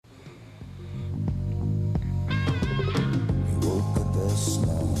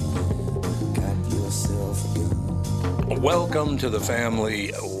yourself again. Welcome to the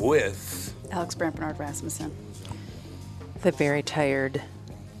family with Alex Bernard Rasmussen. The very tired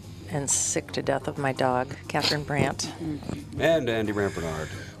and sick to death of my dog, Catherine Brandt. And Andy Bernard.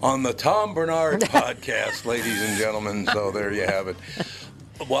 on the Tom Bernard podcast, ladies and gentlemen. So there you have it.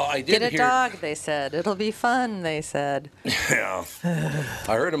 Well, I did Get a dog, they said. It'll be fun, they said. Yeah.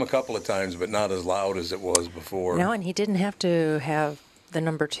 I heard him a couple of times, but not as loud as it was before. No, and he didn't have to have the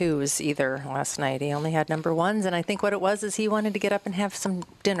number 2s either last night. He only had number 1s, and I think what it was is he wanted to get up and have some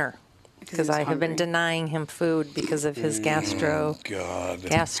dinner. Because I have been denying him food because of his gastro. God.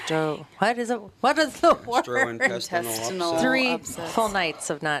 What is it? What is the word? Gastrointestinal 3 upsets. full nights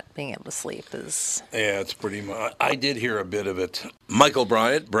of not being able to sleep is. Yeah, it's pretty much. I did hear a bit of it. Michael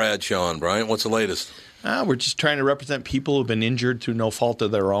Bryant, Bradshaw and Bryant, what's the latest? We're just trying to represent people who've been injured through no fault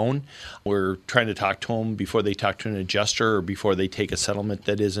of their own. We're trying to talk to them before they talk to an adjuster or before they take a settlement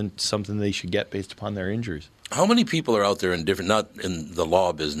that isn't something they should get based upon their injuries. How many people are out there in different, not in the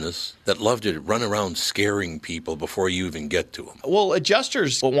law business, that love to run around scaring people before you even get to them? Well,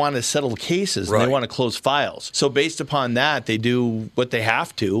 adjusters want to settle cases and Right. they want to close files. So based upon that, they do what they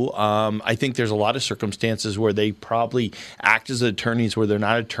have to. I think there's a lot of circumstances where they probably act as attorneys where they're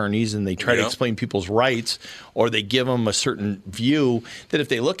not attorneys and they try to explain people's rights, or they give them a certain view that if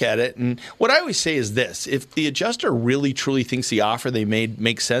they look at it. And what I always say is this: if the adjuster really truly thinks the offer they made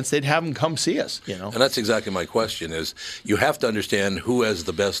makes sense, they'd have them come see us. And that's exactly my question is you have to understand who has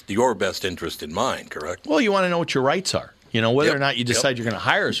your best interest in mind, correct? Well, you want to know what your rights are. Whether Yep. or not you decide you're going to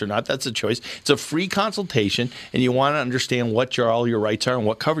hire us or not, that's a choice. It's a free consultation, and you want to understand what all your rights are and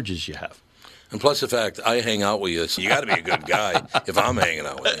what coverages you have. And plus the fact I hang out with you, so you got to be a good guy if I'm hanging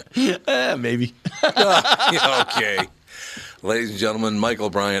out with you. Maybe. Okay. Ladies and gentlemen, Michael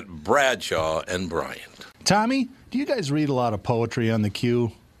Bryant, Bradshaw, and Bryant. Tommy, do you guys read a lot of poetry on the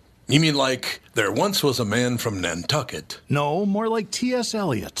queue? You mean like, there once was a man from Nantucket? No, more like T.S.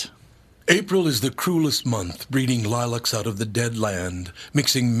 Eliot. April is the cruelest month, breeding lilacs out of the dead land,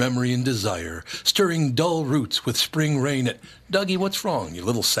 mixing memory and desire, stirring dull roots with spring rain at... Dougie, what's wrong? You a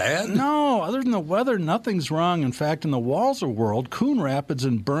little sad? No, other than the weather, nothing's wrong. In fact, in the Walser world, Coon Rapids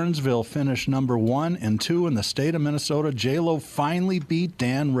and Burnsville finished number 1 and 2 in the state of Minnesota. J-Lo finally beat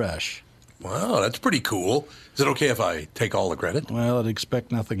Dan Resch. Wow, that's pretty cool. Is it okay if I take all the credit? Well, I'd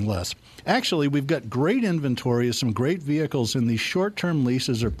expect nothing less. Actually, we've got great inventory of some great vehicles, and these short-term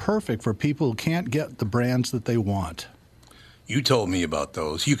leases are perfect for people who can't get the brands that they want. You told me about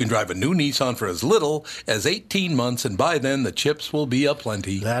those. You can drive a new Nissan for as little as 18 months, and by then the chips will be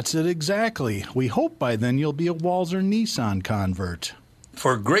aplenty. That's it exactly. We hope by then you'll be a Walser Nissan convert.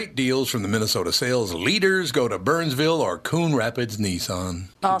 For great deals from the Minnesota sales leaders, go to Burnsville or Coon Rapids Nissan.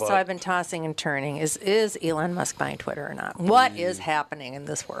 Also, I've been tossing and turning. Is Elon Musk buying Twitter or not? What is happening in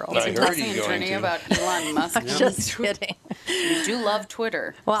this world? I heard Tossing he's and going turning to. about Elon Musk. Just kidding. You do love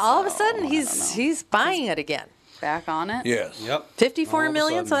Twitter. Well, all of a so, sudden I don't know. he's buying it again. Back on it? Yes. Yep. 54 All of a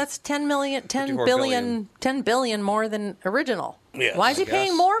million, so sudden. that's 10 million, 10 54 billion, 10 billion more than original. Yes. Why is he I paying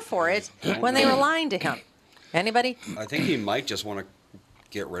guess. more for it when they were lying to him? Anybody? I think he might just want to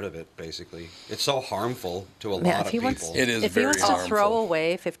get rid of it, basically. It's so harmful to a Yeah, lot if of he people. wants- It is If he very wants to harmful. throw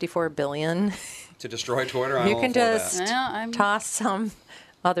away 54 billion, To destroy Twitter, I'm you all can for just that. Yeah, toss some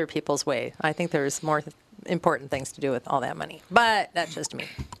other people's way. I think there's more important things to do with all that money. But that's just me.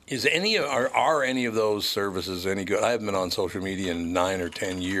 Are any of those services any good? I haven't been on social media in 9 or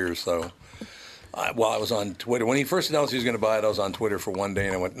 10 years, so. I was on Twitter. When he first announced he was going to buy it, I was on Twitter for one day,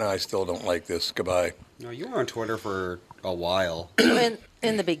 and I went, no, I still don't like this. Goodbye. No, you were on Twitter for a while.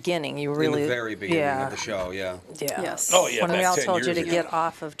 In the beginning, you really... in the very beginning yeah, of the show, yeah. Yeah. Yes. Oh, yeah, When we back all 10 told you years to ago. get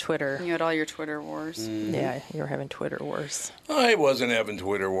off of Twitter. You had all your Twitter wars. Yeah, you were having Twitter wars. I wasn't having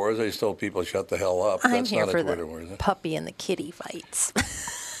Twitter wars. I just told people to shut the hell up. I'm That's here not a for Twitter the war, is it? puppy and the kitty fights.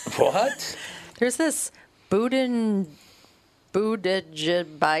 What? There's this Biden.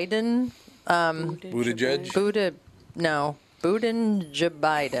 Buttigieg?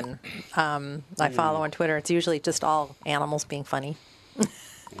 Biden. I follow on Twitter. It's usually just all animals being funny.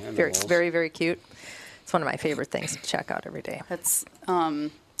 Very, very, very cute. It's one of my favorite things to check out every day. That's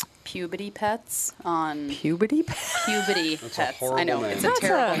Puberty Pets on... Puberty? Puberty That's a Pets. horrible I know, name. it's a That's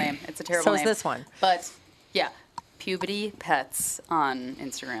terrible a- name. It's a terrible so name. is this one. But, yeah, Puberty Pets on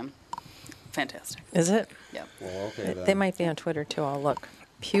Instagram. Fantastic. Is it? Yep. Well, okay, then. They might be on Twitter too. I'll look.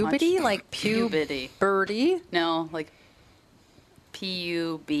 Puberty? Like Puberty. Birdie? No, like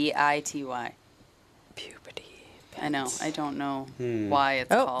Pubity. Puberty. I know. I don't know why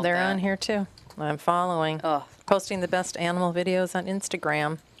it's Oh, called they're that. on here too. I'm following. Oh. Posting the best animal videos on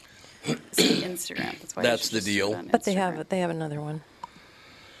Instagram. See, Instagram. That's why you That's should the just do deal. it on But they Instagram. have another one.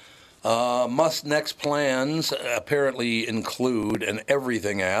 Musk's next plans apparently include an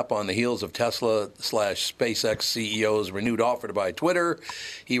everything app on the heels of Tesla/SpaceX CEO's renewed offer to buy Twitter.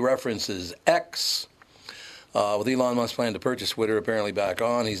 He references X. With Elon Musk's plan to purchase Twitter apparently back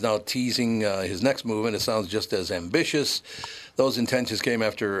on, he's now teasing his next movement. It sounds just as ambitious. Those intentions came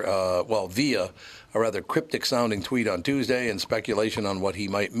after, via a rather cryptic-sounding tweet on Tuesday, and speculation on what he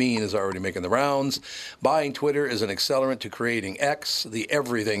might mean is already making the rounds. Buying Twitter is an accelerant to creating X, the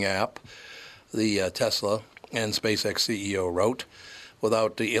everything app, the Tesla and SpaceX CEO wrote.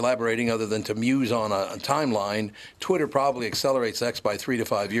 Without elaborating other than to muse on a timeline, Twitter probably accelerates X by 3 to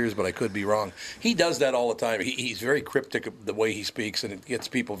 5 years, but I could be wrong. He does that all the time. He's very cryptic the way he speaks, and it gets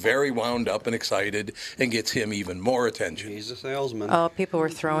people very wound up and excited and gets him even more attention. He's a salesman. Oh, people were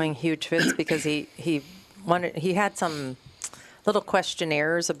throwing huge fits because he had some little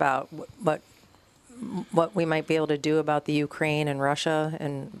questionnaires about what we might be able to do about the Ukraine and Russia,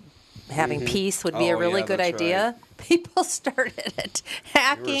 and having peace would be a really good idea. Right. People started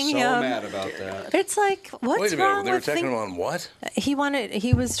hacking You were him. so mad about that. It's like, what's Wait a minute, wrong they were with attacking him on what? He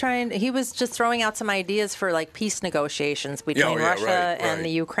was just throwing out some ideas for like peace negotiations between Russia and the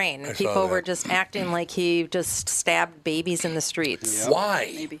Ukraine. I People saw were that. just acting like he just stabbed babies in the streets. Yep.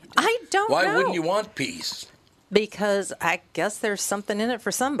 Why? Maybe. I don't know. Why wouldn't you want peace? Because I guess there's something in it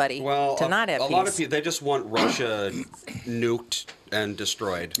for somebody Well, to not have a peace. lot of people, they just want Russia nuked and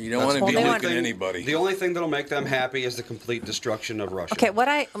destroyed. You don't want to be Well, they looking want- at anybody. The only thing that'll make them happy is the complete destruction of Russia. Okay,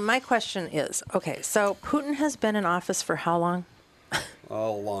 my question is, so Putin has been in office for how long? A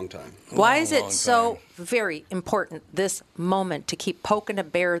long time. Why is it long so time. very important this moment to keep poking a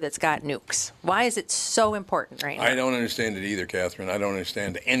bear that's got nukes? Why is it so important right now? I don't understand it either, Catherine. I don't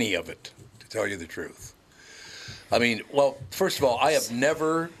understand any of it, to tell you the truth. I mean, well, first of all, it has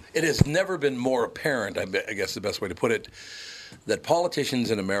never been more apparent, I guess the best way to put it, that politicians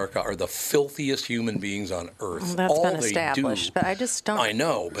in America are the filthiest human beings on earth. Well, that's All been they established, do, but I just don't I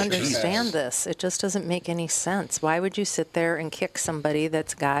know, but understand this. It just doesn't make any sense. Why would you sit there and kick somebody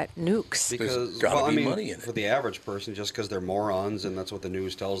that's got nukes? Because, gotta be money in it. for the average person, just because they're morons and that's what the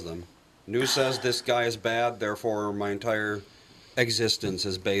news tells them. News says this guy is bad, therefore my entire existence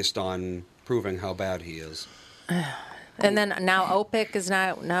is based on proving how bad he is. And then now OPEC is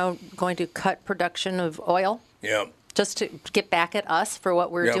now going to cut production of oil Yeah. just to get back at us for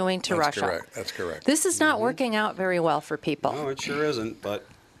what we're Yep, doing to that's Russia. Correct. That's correct. This is not working out very well for people. No, it sure isn't, but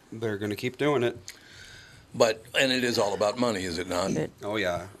they're going to keep doing it. And it is all about money, is it not? Oh,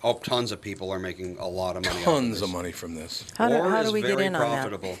 yeah. Oh, tons of people are making a lot of money. Tons of money from this. How War do is we get very in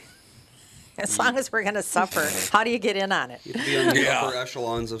profitable. on that? As long as we're going to suffer, how do you get in on it? You have to be on the Yeah. upper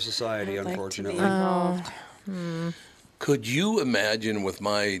echelons of society, I'd like to be unfortunately. involved. Could you imagine with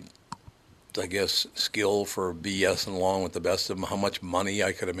my, I guess, skill for BS and along with the best of them, how much money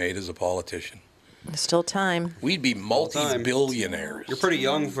I could have made as a politician? There's still time. We'd be time. multi-billionaires. You're pretty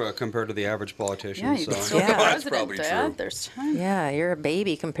young compared to the average politician. Yeah, you so. can still Yeah. be That's president, probably Dad. true. There's time. Yeah, you're a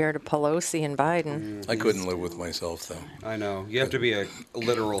baby compared to Pelosi and Biden. I couldn't live with myself, though. I know. You have to be a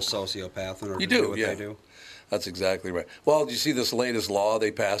literal sociopath in order You to do, do what yeah. they do. That's exactly right. Well, did you see this latest law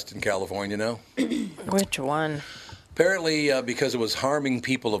they passed in California now? Which one? Apparently, because it was harming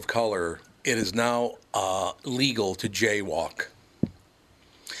people of color, it is now legal to jaywalk.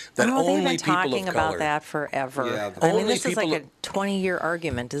 That Oh, they've only been people talking of about color, that forever. Yeah, I mean, only this is like people a 20-year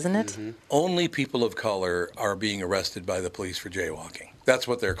argument, isn't it? only people of color are being arrested by the police for jaywalking. That's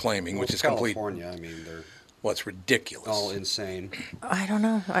what they're claiming, Well, which it's is complete. California. I mean, they're What's ridiculous. all insane. I don't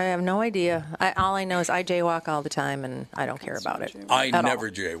know. I have no idea. All I know is I jaywalk all the time, and I don't care about it. I at all.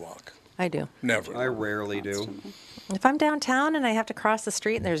 never jaywalk. I do. Never. I rarely do. If I'm downtown and I have to cross the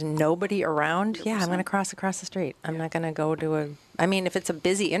street and there's nobody around, yeah, I'm going to cross across the street. I'm not going to go to I mean, if it's a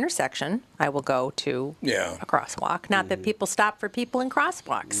busy intersection, I will go to Yeah. a crosswalk. Not that people stop for people in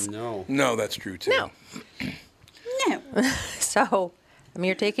crosswalks. No. No, that's true, too. No. No. So, I mean,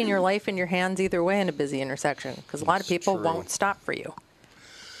 you're taking your life in your hands either way in a busy intersection because a lot of That's people true. won't stop for you.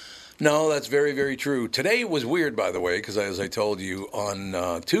 No, that's very, very true. Today was weird, by the way, because as I told you,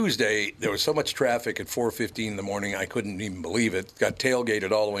 on Tuesday, there was so much traffic at 4:15 in the morning, I couldn't even believe it. Got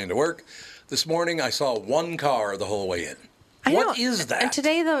tailgated all the way into work. This morning, I saw one car the whole way in. I What know. is that? And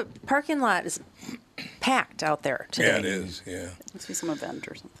today the parking lot is packed out there today. Yeah, it is, yeah. Must be some event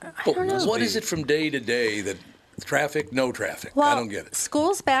or something. I don't know. What is it from day to day that traffic, no traffic? Well, I don't get it.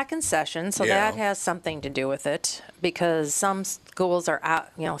 School's back in session, so Yeah. that has something to do with it because some schools are out,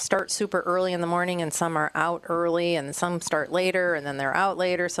 start super early in the morning and some are out early and some start later and then they're out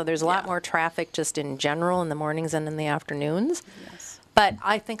later. So there's a lot more traffic just in general in the mornings and in the afternoons. Yes. But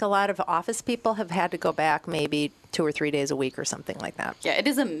I think a lot of office people have had to go back maybe 2 or 3 days a week or something like that. Yeah, it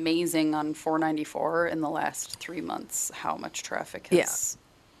is amazing on 494 in the last 3 months how much traffic has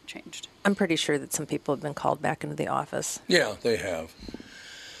changed. I'm pretty sure that some people have been called back into the office. Yeah, they have.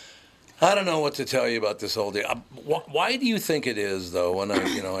 I don't know what to tell you about this whole deal. Why do you think it is, though? And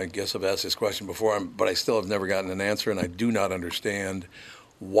I guess I've asked this question before, but I still have never gotten an answer, and I do not understand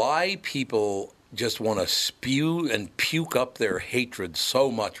why people just want to spew and puke up their hatred so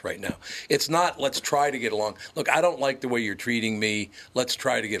much right now. It's not, let's try to get along. Look, I don't like the way you're treating me. Let's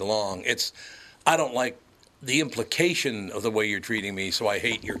try to get along. It's, I don't like the implication of the way you're treating me, so I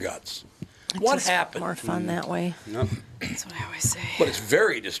hate your guts. What just happened? More fun that way. Yep. That's what I always say. But it's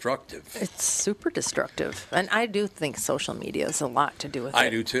very destructive. It's super destructive. And I do think social media has a lot to do with it. I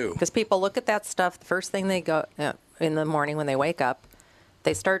do too. Because people look at that stuff, the first thing they go in the morning when they wake up,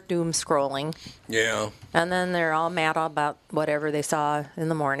 they start doom scrolling. Yeah. And then they're all mad about whatever they saw in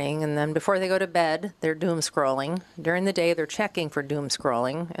the morning. And then before they go to bed, they're doom scrolling. During the day, they're checking for doom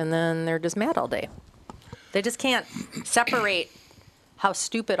scrolling. And then they're just mad all day. They just can't separate how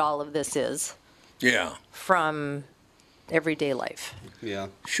stupid all of this is Yeah. from everyday life. Yeah.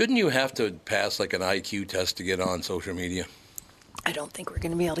 Shouldn't you have to pass like an IQ test to get on social media? I don't think we're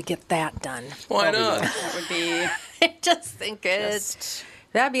going to be able to get that done. Why not? That would be I just think it's just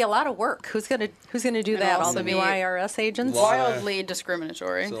that'd be a lot of work. Who's gonna do that? All also the new be IRS agents? wildly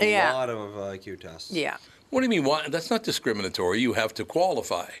discriminatory. It's a Yeah. lot of IQ tests. Yeah. What do you mean? Why? That's not discriminatory. You have to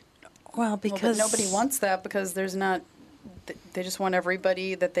qualify. Well, Well, because but nobody wants that because there's not. They just want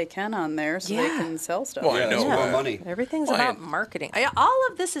everybody that they can on there so they Yeah. can sell stuff. Well, I Yeah, know it's more that. money. everything's Well, about marketing. All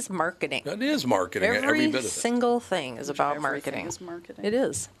of this is marketing. That is marketing. Every bit of it. Single thing is about Everything marketing. is marketing. It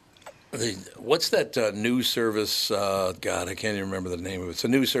is. What's that news service? God, I can't even remember the name of it. It's a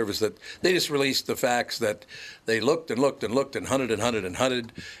news service that they just released the facts that they looked and looked and looked and hunted and hunted and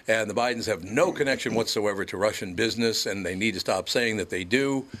hunted, and the Bidens have no connection whatsoever to Russian business, and they need to stop saying that they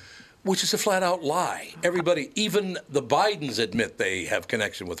do, which is a flat-out lie. Everybody, even the Bidens admit they have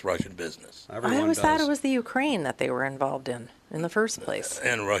connection with Russian business. Everyone I always does. thought it was the Ukraine that they were involved in the first place.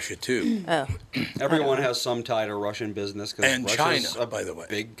 And Russia, too. Oh, Everyone has some tie to Russian business because And Russia's China, a by the way.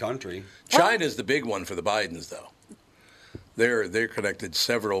 big country. China's the big one for the Bidens, though. They're connected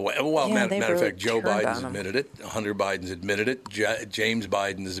several ways. Well, Yeah, matter they've of really fact, Joe turned Biden's on 'em. admitted it. Hunter Biden's admitted it. James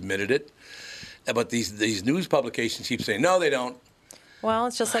Biden has admitted it. But these news publications keep saying, no, they don't. well,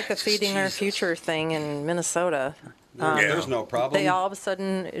 it's just like the Feeding Our Jesus. Future thing in Minnesota. Yeah. There's no problem. They all of a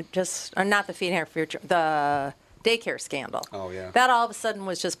sudden not the Feeding Our Future, the daycare scandal. Oh, yeah. That all of a sudden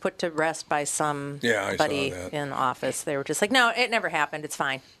was just put to rest by somebody Yeah, I saw that. in office. They were just like, no, it never happened. It's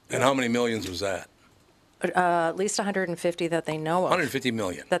fine. And how many millions was that? At least 150 that they know of. 150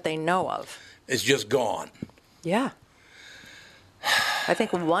 million. That they know of. It's just gone. Yeah. I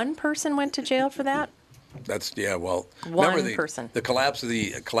think one person went to jail for that. That's well. One remember person. The collapse of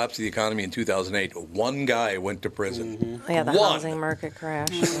the economy in 2008. One guy went to prison. Yeah, the One. housing market crash.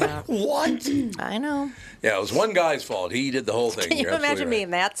 Yeah. What? I know. Yeah, it was one guy's fault. He did the whole thing. Can you You're absolutely imagine right. being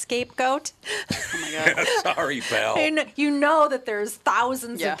that scapegoat? Oh my god. Sorry, pal. And you know that there's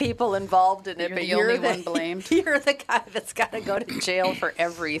thousands Yeah. of people involved in it, You're but the you're only one blamed. You're the guy that's got to go to jail for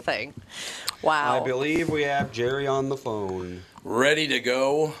everything. Wow. I believe we have Jerry on the phone. Ready to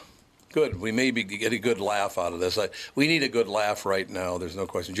go. Good. We maybe get a good laugh out of this. We need a good laugh right now. There's no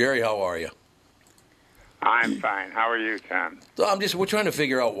question. Jerry, how are you? I'm fine. How are you, Tom? So we're trying to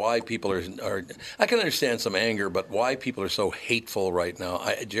figure out why people are. I can understand some anger, but why people are so hateful right now.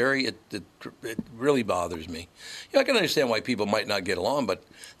 Jerry, it really bothers me. I can understand why people might not get along, but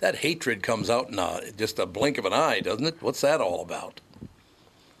that hatred comes out in just a blink of an eye, doesn't it? What's that all about?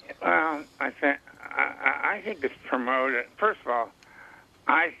 Well, I think it's promoted. First of all,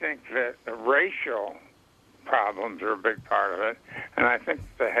 I think that the racial problems are a big part of it, and I think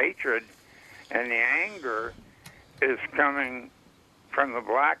the hatred and the anger is coming from the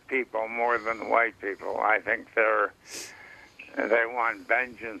black people more than the white people. I think they want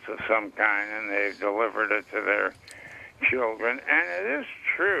vengeance of some kind, and they've delivered it to their children. And it is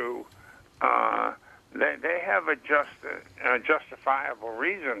true. They have a justifiable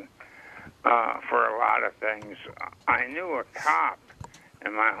reason for a lot of things. I knew a cop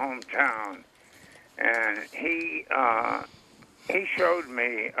in my hometown, and he showed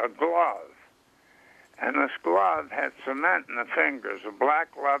me a glove, and this glove had cement in the fingers, a black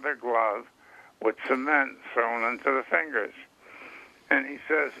leather glove with cement sewn into the fingers. And he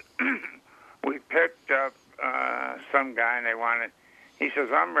says, we picked up some guy, and he says,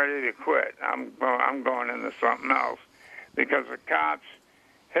 I'm ready to quit. I'm going into something else, because the cops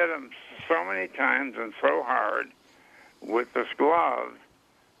hit him so many times and so hard with this glove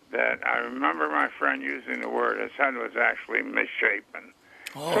that I remember my friend using the word, his head was actually misshapen.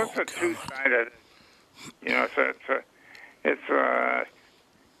 Oh, So it's a two-sided,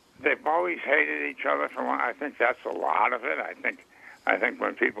 they've always hated each other for long. I think that's a lot of it. I think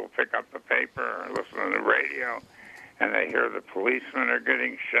when people pick up the paper or listen to the radio and they hear the policemen are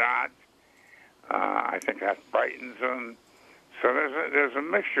getting shot, I think that frightens them. So there's a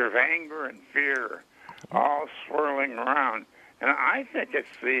mixture of anger and fear all swirling around. And I think it's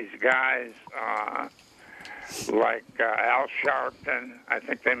these guys like Al Sharpton. I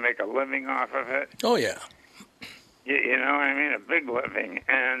think they make a living off of it. Oh, yeah. You know what I mean? A big living.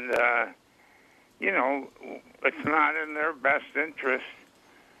 And, it's not in their best interest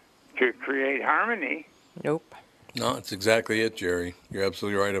to create harmony. Nope. No, that's exactly it, Jerry. You're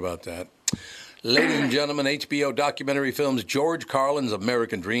absolutely right about that. Ladies and gentlemen, HBO documentary films George Carlin's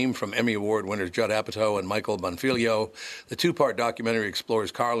American Dream from Emmy Award winners Judd Apatow and Michael Bonfiglio. The two-part documentary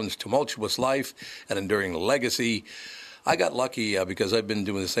explores Carlin's tumultuous life and enduring legacy. I got lucky because I've been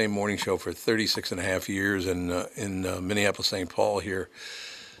doing the same morning show for 36 and a half years in Minneapolis, St. Paul here.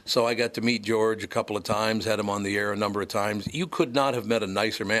 So I got to meet George a couple of times, had him on the air a number of times. You could not have met a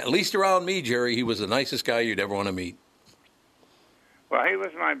nicer man. At least around me, Jerry, he was the nicest guy you'd ever want to meet. Well, he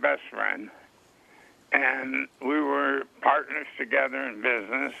was my best friend. And we were partners together in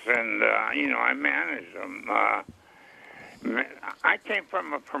business, and, I managed them. I came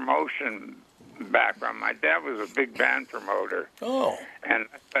from a promotion background. My dad was a big band promoter. Oh. And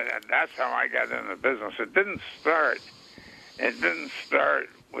that's how I got into business. It didn't start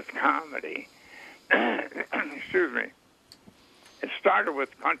with comedy. Excuse me. It started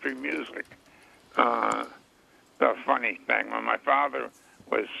with country music. The funny thing, when my father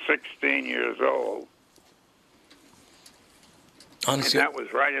was 16 years old, Honestly, and that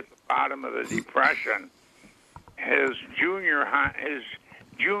was right at the bottom of the Depression. His junior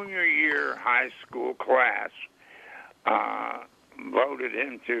year high school class elected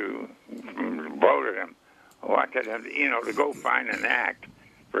him, to go find an act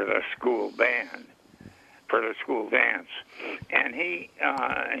for the school band, for the school dance. And he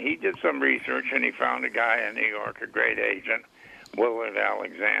did some research, and he found a guy in New York, a great agent, Willard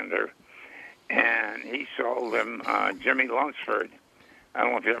Alexander, and he sold him Jimmy Lunsford. I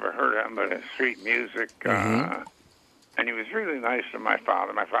don't know if you ever heard of him, but it's street music. And he was really nice to my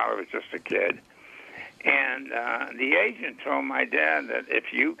father. My father was just a kid. And the agent told my dad that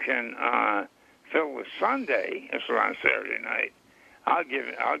if you can fill the Sunday, this was on Saturday night, I'll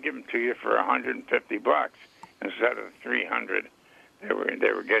give him to you for $150 instead of $300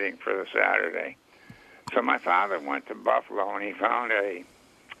 they were getting for the Saturday. So my father went to Buffalo, and he found a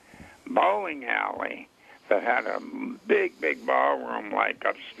bowling alley that had a big ballroom like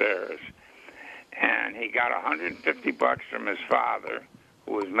upstairs. And he got $150 from his father,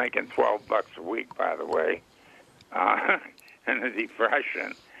 who was making $12 a week, by the way, in the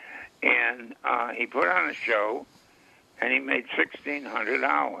Depression. And he put on a show, and he made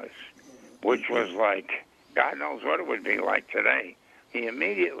 $1,600, which was like, God knows what it would be like today. He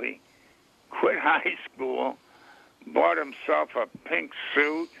immediately quit high school, bought himself a pink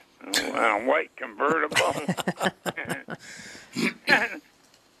suit, a white convertible,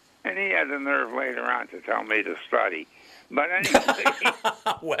 and he had the nerve later on to tell me to study. But anyway,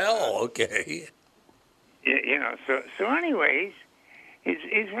 well, okay. So anyways,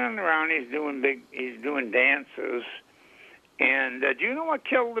 he's running around. He's doing dances. And do you know what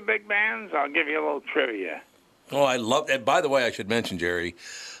killed the big bands? I'll give you a little trivia. Oh, I love it. By the way, I should mention, Jerry,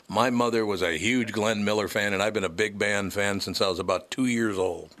 my mother was a huge Glenn Miller fan, and I've been a big band fan since I was about 2 years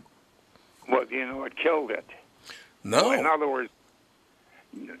old. Well, do you know what killed it? No. Well, in other words,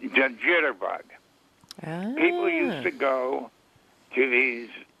 the jitterbug. People used to go to these,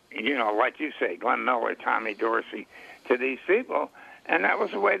 like you say, Glenn Miller, Tommy Dorsey, to these people, and that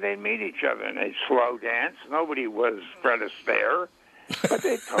was the way they'd meet each other. And they'd slow dance. Nobody was Fred Astaire, but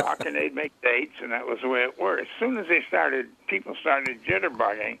they'd talk and they'd make dates, and that was the way it worked. As soon as people started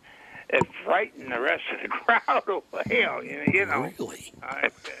jitterbugging, it frightened the rest of the crowd away. Really?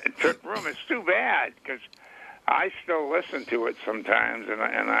 It took room. It's too bad because I still listen to it sometimes, and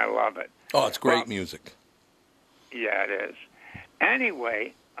I love it. Oh, it's great music. Yeah, it is.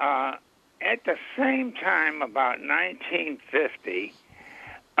 Anyway, at the same time, about 1950,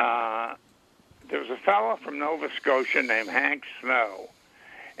 there was a fellow from Nova Scotia named Hank Snow.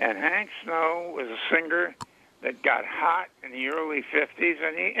 And Hank Snow was a singer that got hot in the early 50s,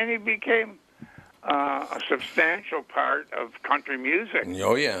 and he became a substantial part of country music.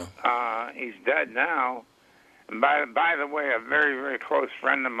 Oh, yeah. He's dead now. And by the way, a very, very close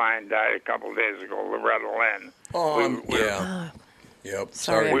friend of mine died a couple of days ago, Loretta Lynn. Oh, yeah. Yep.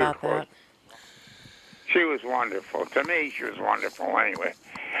 Sorry about that. She was wonderful. To me, she was wonderful anyway.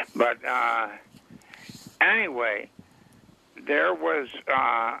 But anyway, there was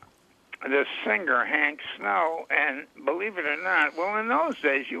this singer, Hank Snow, and believe it or not, well, in those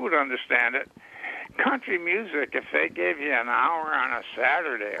days, you would understand it. Country music, if they gave you an hour on a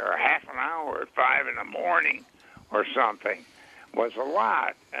Saturday or half an hour at 5 in the morning or something, was a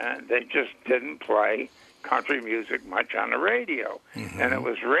lot. And they just didn't play country music much on the radio. Mm-hmm. And it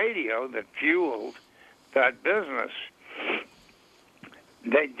was radio that fueled that business.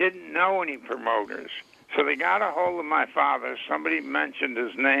 They didn't know any promoters. So they got a hold of my father. Somebody mentioned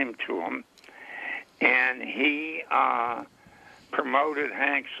his name to him. And he promoted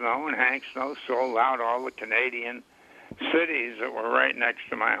Hank Snow, and Hank Snow sold out all the Canadian cities that were right next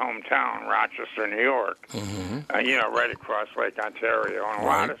to my hometown, Rochester, New York. Mm-hmm. Right across Lake Ontario, and a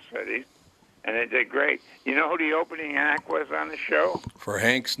lot of cities. And they did great. You know who the opening act was on the show? For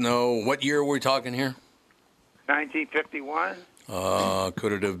Hank Snow, what year were we talking here? 1951.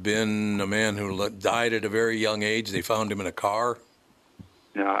 Could it have been a man who died at a very young age? They found him in a car?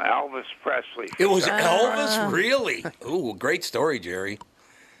 No, Elvis Presley. It was Elvis? Really? Ooh, great story, Jerry.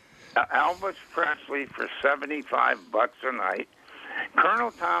 Elvis Presley for $75 a night.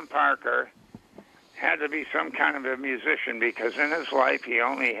 Colonel Tom Parker had to be some kind of a musician because in his life he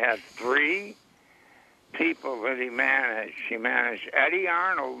only had 3 people that he managed. He managed Eddie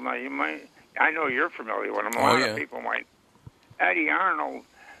Arnold. Now I know you're familiar with him. A lot of people might. Eddie Arnold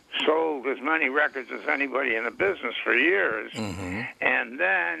sold as many records as anybody in the business for years. Mm-hmm. And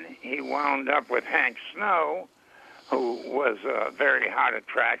then he wound up with Hank Snow, who was a very hot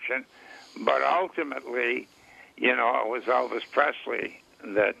attraction. But ultimately, it was Elvis Presley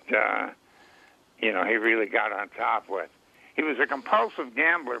that, he really got on top with. He was a compulsive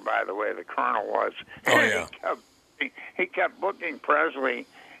gambler, by the way, the Colonel was. Oh, yeah. He kept booking Presley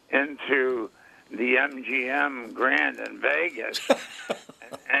into the MGM Grand in Vegas.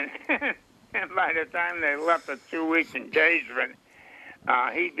 and by the time they left a 2-week engagement,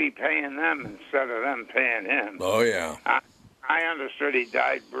 he'd be paying them instead of them paying him. Oh, yeah. I understood he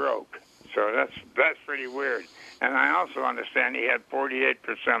died broke, so that's pretty weird. And I also understand he had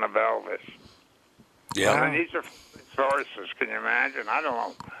 48% of Elvis. Yeah. And these are sources. Can you imagine? I don't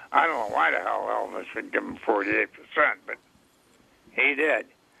know why the hell Elvis would give him 48%, but he did.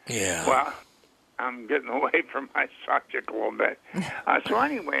 Yeah. Well, I'm getting away from my subject a little bit. So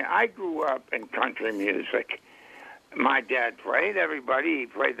anyway, I grew up in country music. My dad played everybody. He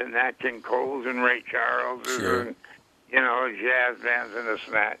played the Nat King Coles and Ray Charles, sure. and, jazz bands and this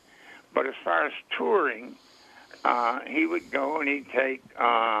and that. But as far as touring, he would go and he'd take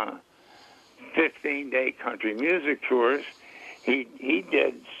 15-day country music tours. He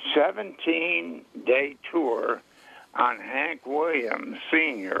did 17-day tour on Hank Williams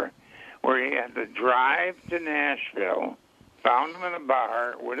Sr., where he had to drive to Nashville, found him in a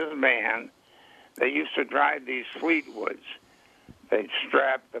bar with his band. They used to drive these Fleetwoods. They'd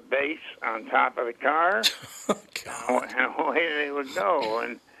strap the bass on top of the car, and away they would go.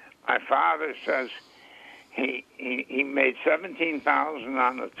 And my father says he made $17,000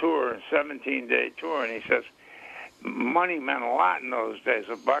 on the tour, a 17-day tour, and he says money meant a lot in those days.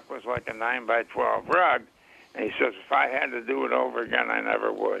 A buck was like a 9x12 rug, and he says if I had to do it over again, I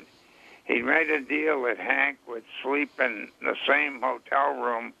never would. He made a deal that Hank would sleep in the same hotel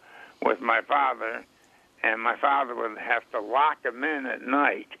room with my father, and my father would have to lock him in at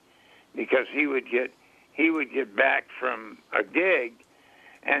night because he would get back from a gig,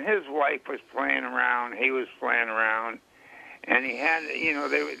 and his wife was playing around, he was playing around, and he had,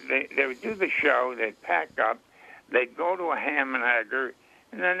 they would do the show, they'd pack up, they'd go to a ham and egger,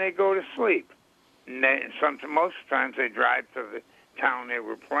 and then they'd go to sleep. And most times they'd drive to the town they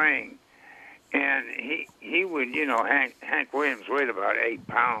were playing. And he would, Hank Williams weighed about 8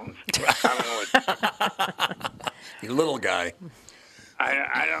 pounds. He's a little guy.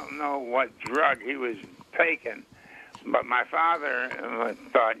 I don't know what drug he was taking, but my father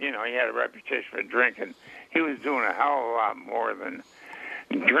thought, he had a reputation for drinking. He was doing a hell of a lot more than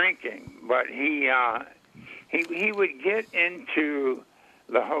drinking. But he would get into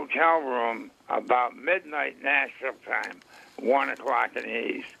the hotel room about midnight Nashville time, 1 o'clock in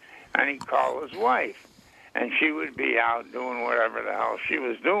the east. And he'd call his wife, and she would be out doing whatever the hell she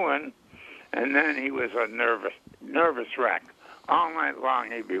was doing, and then he was a nervous wreck. All night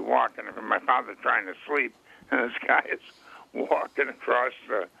long he'd be walking, and my father trying to sleep, and this guy is walking across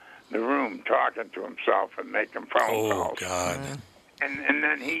the room talking to himself and making phone calls. Oh, God. And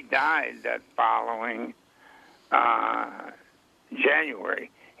then he died that following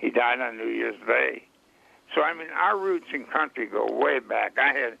January. He died on New Year's Day. So I mean, our roots in country go way back.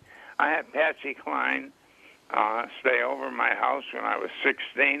 I had Patsy Cline stay over at my house when I was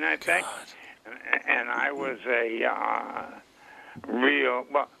 16, I think, and I was a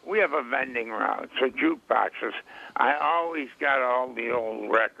well, we have a vending route, so jukeboxes. I always got all the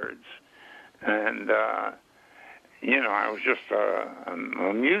old records, and I was just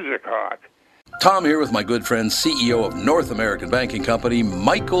a music hawk. Tom here with my good friend, CEO of North American Banking Company,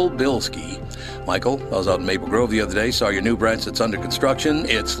 Michael Bilski. Michael, I was out in Maple Grove the other day, saw your new branch that's under construction.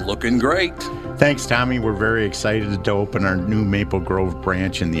 It's looking great. Thanks, Tommy. We're very excited to open our new Maple Grove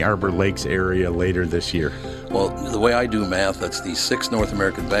branch in the Arbor Lakes area later this year. Well, the way I do math, that's the 6th North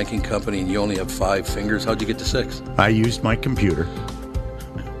American Banking Company, and you only have 5 fingers. How'd you get to 6? I used my computer.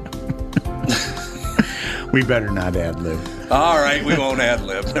 We better not ad-lib. All right, we won't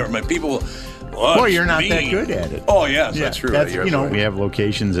ad-lib. Never mind. People... Well, you're not that good at it. Oh, yes, that's true. That's, we have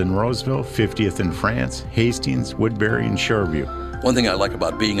locations in Roseville, 50th in France, Hastings, Woodbury, and Shoreview. One thing I like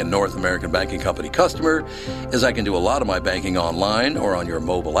about being a North American Banking Company customer is I can do a lot of my banking online or on your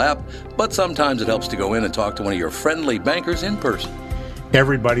mobile app, but sometimes it helps to go in and talk to one of your friendly bankers in person.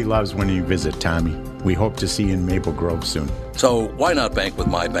 Everybody loves when you visit, Tommy. We hope to see you in Maple Grove soon. So why not bank with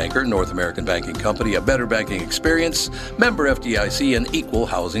my banker, North American Banking Company, a better banking experience, member FDIC, and equal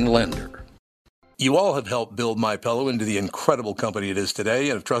housing lender. You all have helped build MyPillow into the incredible company it is today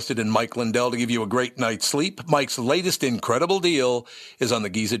and have trusted in Mike Lindell to give you a great night's sleep. Mike's latest incredible deal is on the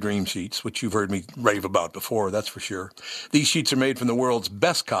Giza Dream Sheets, which you've heard me rave about before, that's for sure. These sheets are made from the world's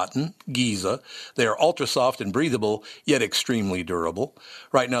best cotton, Giza. They are ultra soft and breathable, yet extremely durable.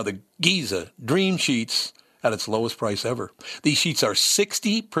 Right now, the Giza Dream Sheets at its lowest price ever. These sheets are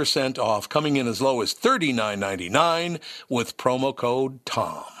 60% off, coming in as low as $39.99 with promo code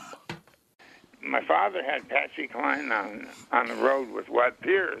TOM. My father had Patsy Cline on the road with Webb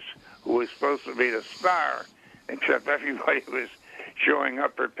Pierce, who was supposed to be the star, except everybody was showing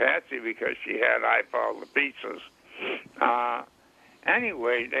up for Patsy because she had I Fall to Pieces.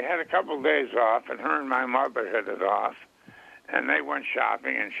 Anyway, they had a couple of days off, and her and my mother hit it off, and they went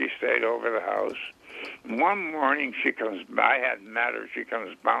shopping, and she stayed over the house. One morning, I hadn't met her, she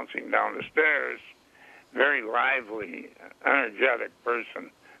comes bouncing down the stairs, very lively, energetic person.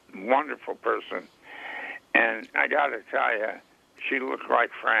 Wonderful person, and I got to tell you, she looked like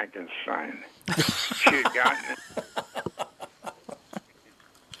Frankenstein. She had gotten it.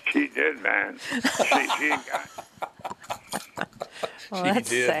 She did, man. She got. Well, that's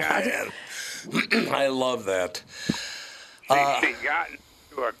sad. I love that. She got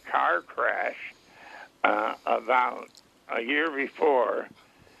into a car crash about a year before.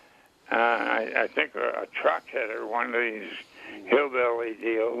 I think a truck hit her, one of these hillbilly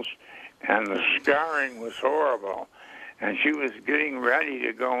deals, and the scarring was horrible. And she was getting ready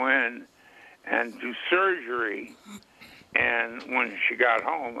to go in and do surgery. And when she got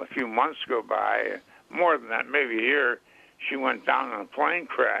home, a few months go by, more than that, maybe a year, she went down in a plane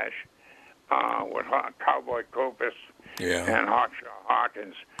crash with Cowboy Copus and Hawkshaw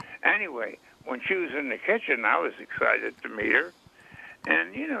Hawkins. Anyway, when she was in the kitchen, I was excited to meet her.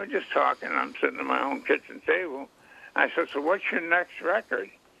 And, just talking, I'm sitting at my own kitchen table. I said, so what's your next record?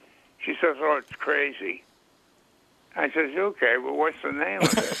 She says, oh, it's Crazy. I says, okay, well, what's the name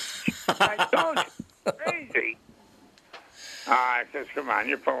of it? I told you, Crazy. I says, come on,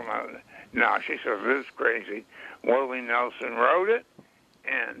 you're pulling out. No, she says, this is Crazy. Willie Nelson wrote it,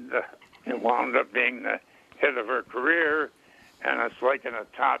 and it wound up being the hit of her career, and it's like in the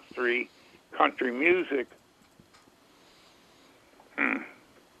top 3 country music.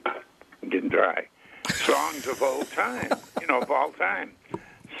 Getting dry. Songs of old time, of all time.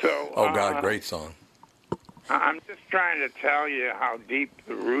 So, oh, God, great song. I'm just trying to tell you how deep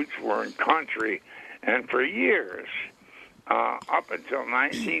the roots were in country. And for years, up until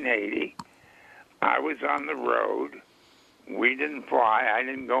 1980, I was on the road. We didn't fly. I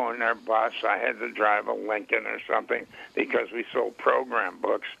didn't go in their bus. I had to drive a Lincoln or something because we sold program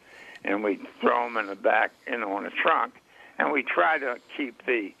books, and we'd throw them in the back, in a trunk. And we try to keep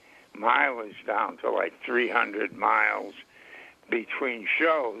the mileage down to like 300 miles between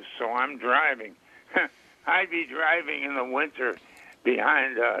shows. So I'm driving. I'd be driving in the winter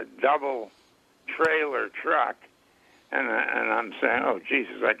behind a double trailer truck, and I'm saying, oh,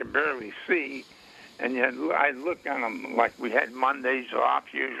 Jesus, I can barely see. And yet I'd look on them like we had Mondays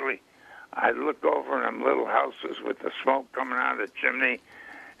off usually. I'd look over in them little houses with the smoke coming out of the chimney,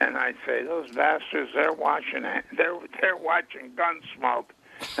 and I'd say, those bastards, they're watching Gunsmoke,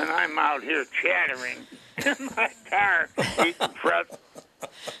 and I'm out here chattering in my car eating pretzels.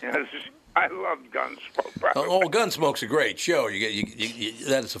 I love Gunsmoke. Oh, Gunsmoke's a great show.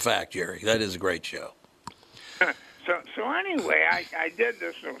 That is a fact, Jerry. That is a great show. So anyway, I did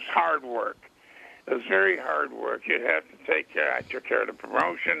this. It was hard work. It was very hard work. You'd have to take care. I took care of the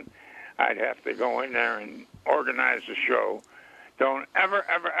promotion. I'd have to go in there and organize the show. Don't ever,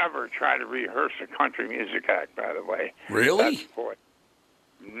 ever, ever try to rehearse a country music act, by the way. Really? That's for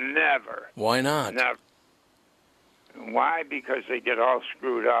never. Why not? Never. Why? Because they get all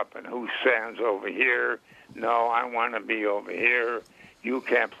screwed up, and who stands over here? No, I want to be over here. You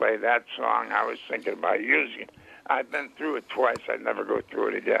can't play that song. I was thinking about using it. I've been through it twice. I'd never go through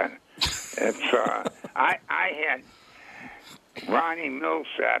it again. It's I had Ronnie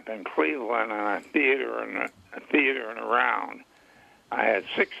Millsap in Cleveland on a theater and around. I had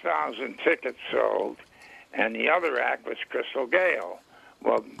 6,000 tickets sold, and the other act was Crystal Gale.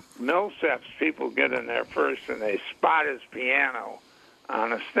 Well, Millsap's people get in there first, and they spot his piano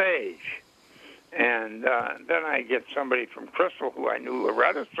on a stage. And then I get somebody from Crystal, who I knew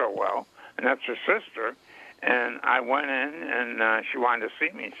Loretta so well, and that's her sister. And I went in, and she wanted to see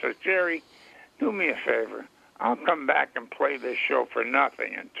me. She says, Jerry, do me a favor. I'll come back and play this show for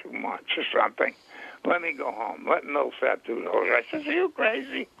nothing in 2 months or something. Let me go home. Let Millsap do the whole show. I says, are you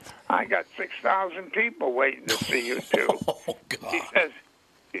crazy? I got 6,000 people waiting to see you, too. Oh, God.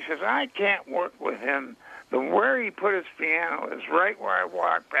 He says, I can't work with him. Where he put his piano is right where I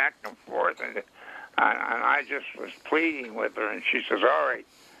walk back and forth. And I just was pleading with her, and she says, all right,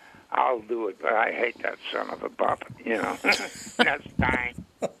 I'll do it, but I hate that son of a butt, you know. That's dying.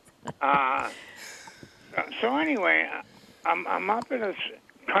 So anyway, I'm up in this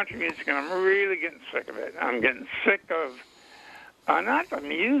country music, and I'm really getting sick of it. I'm getting sick of not the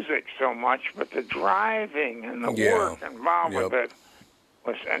music so much, but the driving and the work involved with it.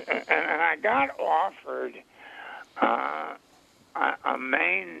 And I got offered a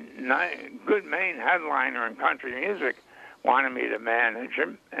good main headliner in country music wanted me to manage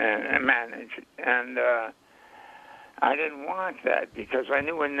him and manage it. And I didn't want that because I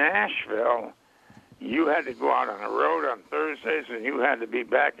knew in Nashville you had to go out on the road on Thursdays and you had to be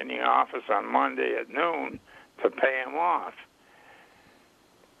back in the office on Monday at noon to pay him off.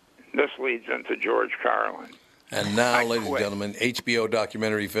 This leads into George Carlin. And now, ladies and gentlemen, HBO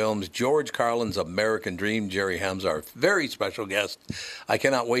documentary films, George Carlin's American Dream, Jerry Hamza, our very special guest. I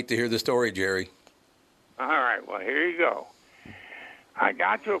cannot wait to hear the story, Jerry. All right, well, here you go. I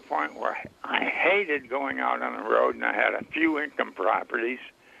got to a point where I hated going out on the road, and I had a few income properties,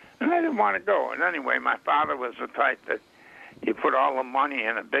 and I didn't want to go. And anyway, my father was the type that you put all the money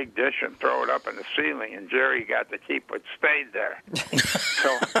in a big dish and throw it up in the ceiling, and Jerry got to keep what stayed there.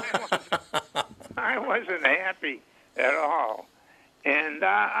 So I wasn't happy at all. And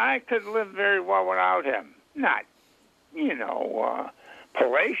I could live very well without him. Not,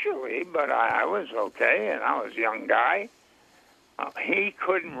 palatially, but I was okay, and I was a young guy. He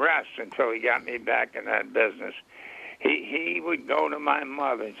couldn't rest until he got me back in that business. He would go to my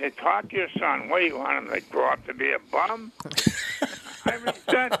mother and say, talk to your son. What do you want him to grow up to be a bum? I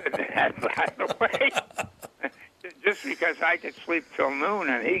resented that, by the way. Just because I could sleep till noon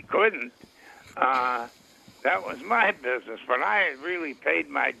and he couldn't, that was my business. But I had really paid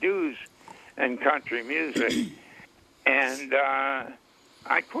my dues in country music, and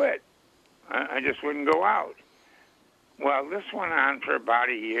I quit. I just wouldn't go out. Well, this went on for about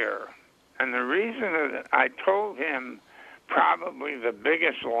a year. And the reason that I told him probably the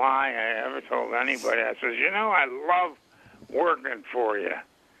biggest lie I ever told anybody, I says, I love working for you.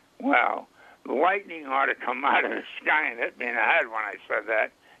 Well, lightning ought to come out of the sky and hit me in the head when I said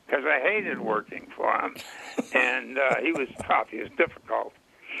that, because I hated working for him. And he was tough. He was difficult.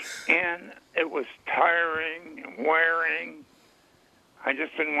 And it was tiring and wearing. I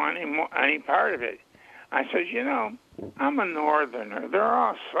just didn't want any part of it. I said, I'm a northerner. They're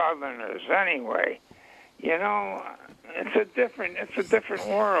all southerners anyway. It's a different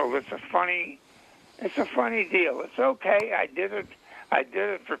world. It's a funny deal. It's okay. I did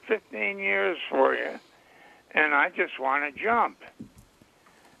it for 15 years for you, and I just want to jump.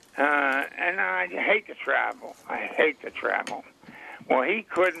 And I hate to travel. Well, he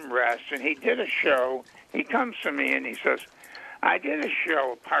couldn't rest, and he did a show. He comes to me and he says, I did a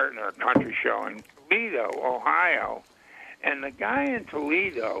show, a partner, a country show in Toledo, Ohio, and the guy in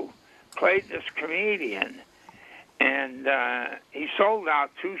Toledo played this comedian, and he sold out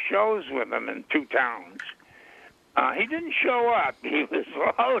 2 shows with him in 2 towns. He didn't show up. He was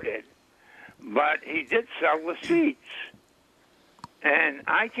loaded, but he did sell the seats. And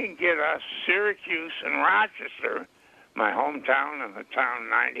I can get us Syracuse and Rochester, my hometown and the town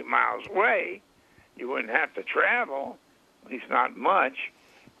 90 miles away. You wouldn't have to travel, at least not much,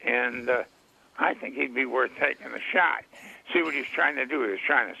 and I think he'd be worth taking a shot. See what he's trying to do? He's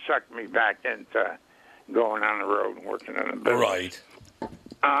trying to suck me back into going on the road and working in a business. Right.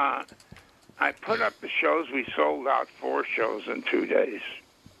 I put up the shows. We sold out 4 shows in 2 days.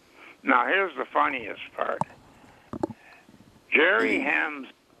 Now, here's the funniest part. Jerry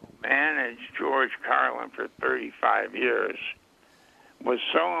Hamza managed George Carlin for 35 years, was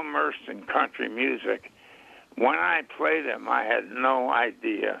so immersed in country music. When I played him, I had no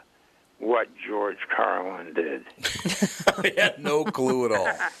idea what George Carlin did. I had no clue at all.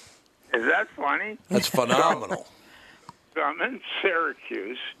 Is that funny? That's phenomenal. So I'm in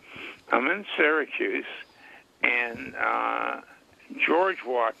Syracuse, and George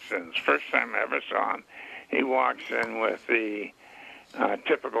walks in. It's the first time I ever saw him. He walks in with the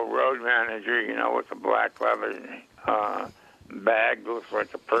typical road manager, with the black leather bag, looks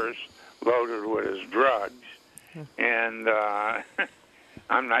like a purse, loaded with his drugs. And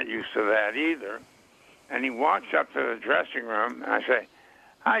I'm not used to that either. And he walks up to the dressing room, and I say,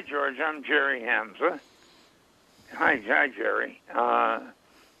 "Hi, George, I'm Jerry Hamza." Hi, Jerry. We're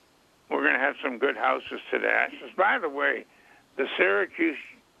going to have some good houses today. I says, "By the way, the Syracuse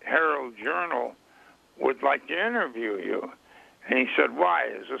Herald-Journal would like to interview you." And he said, "Why?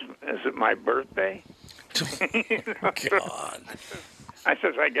 Is it my birthday?" God. I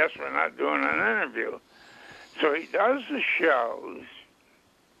says, "I guess we're not doing an interview." So he does the shows,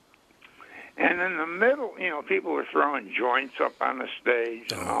 and in the middle, people were throwing joints up on the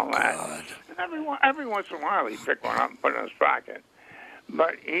stage and all that. God. And every once in a while, he'd pick one up and put it in his pocket.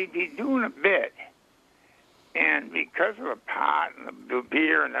 But he'd be doing a bit, and because of the pot and the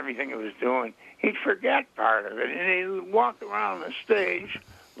beer and everything he was doing, he'd forget part of it, and he'd walk around the stage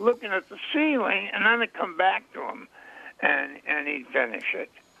looking at the ceiling, and then it'd come back to him, and he'd finish it.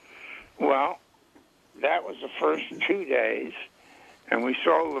 Well, that was the first 2 days, and we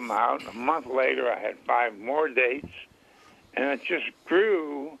sold them out. A month later, I had 5 more dates, and it just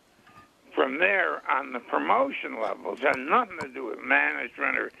grew from there on the promotion levels. It had nothing to do with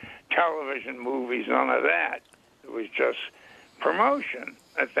management or television, movies, none of that. It was just promotion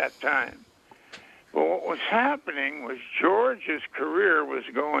at that time. But what was happening was George's career was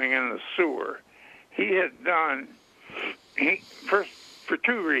going in the sewer. He had done, first, for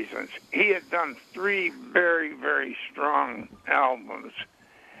 2 reasons. He had done 3 very, very strong albums,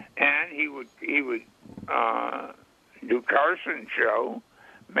 and he would do Carson Show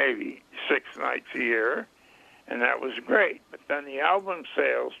maybe 6 nights a year, and that was great. But then the album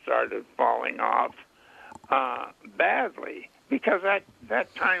sales started falling off badly because at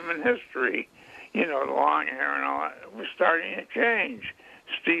that time in history, the long hair and all that was starting to change.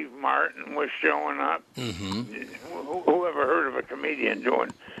 Steve Martin was showing up. Mm-hmm. Who ever heard of a comedian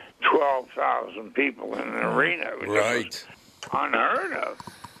doing 12,000 people in an arena? It was Right. unheard of.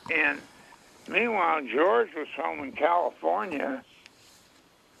 And meanwhile, George was home in California.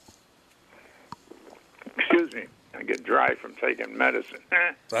 Excuse me, I get dry from taking medicine.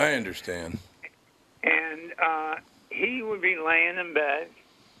 I understand. And he would be laying in bed,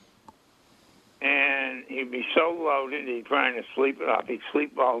 and he'd be so loaded, he'd trying to sleep it off. He'd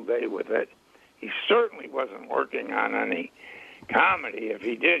sleep all day with it. He certainly wasn't working on any comedy. If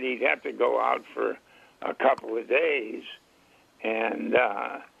he did, he'd have to go out for a couple of days. And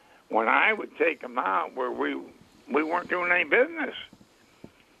when I would take him out where we weren't doing any business,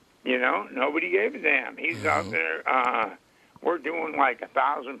 nobody gave a damn. He's out there. We're doing like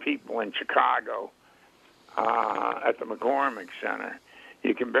 1,000 people in Chicago at the McCormick Center.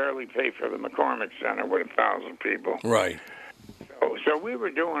 You can barely pay for the McCormick Center with 1,000 people. Right. So we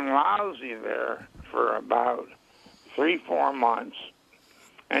were doing lousy there for about 3-4 months.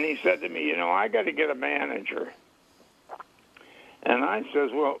 And he said to me, I got to get a manager. And I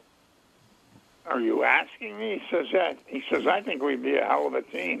says, well, are you asking me? He says, yeah. He says, I think we'd be a hell of a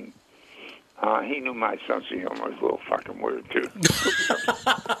team. He knew my sense of humor was a little fucking weird, too.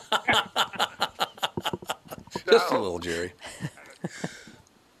 Just a little, Jerry.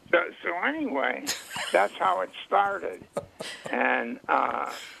 So anyway, that's how it started. And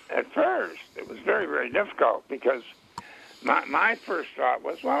at first, it was very, very difficult because my first thought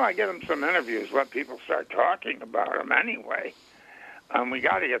was, well, I get him some interviews, let people start talking about him anyway. We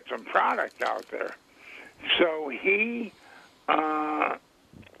got to get some product out there. So he,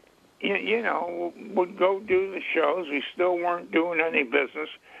 would go do the shows. We still weren't doing any business.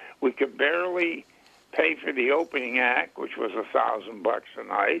 We could barely pay for the opening act, which was $1,000 a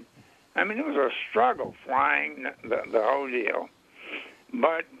night. I mean, it was a struggle flying the whole deal.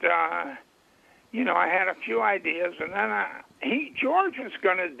 But, I had a few ideas, and then George was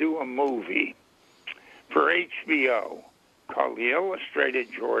going to do a movie for HBO called The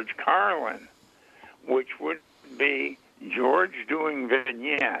Illustrated George Carlin, which would be George doing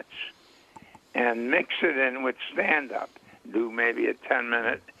vignettes, and mix it in with stand-up. Do maybe a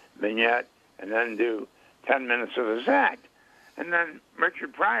 10-minute vignette, and then do 10 minutes of his act. And then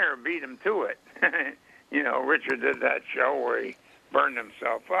Richard Pryor beat him to it. You know, Richard did that show where he burned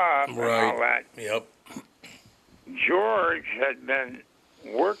himself up and all that. Yep. George had been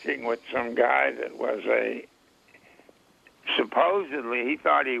working with some guy that was supposedly, he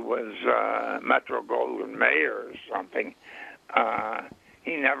thought he was Metro Goldwyn Mayer or something.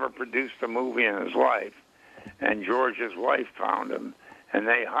 He never produced a movie in his life. And George's wife found him, and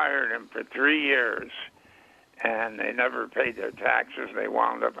they hired him for 3 years. And they never paid their taxes. They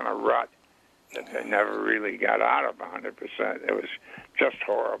wound up in a rut that they never really got out of 100%. It was just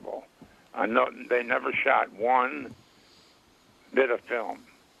horrible. They never shot one bit of film.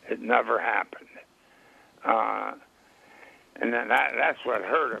 It never happened. And then that's what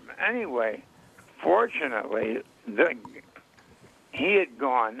hurt him. Anyway, fortunately, he had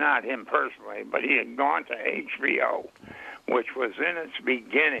gone, not him personally, but he had gone to HBO, which was in its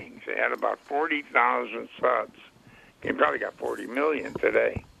beginnings. They had about 40,000 subs. They probably got 40 million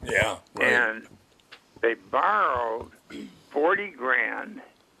today. Yeah, right. And they borrowed 40 grand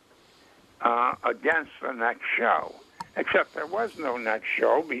against the next show. Except there was no next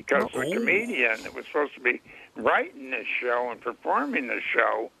show because the comedian that was supposed to be writing this show and performing this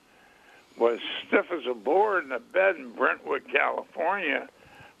show was stiff as a board in a bed in Brentwood, California,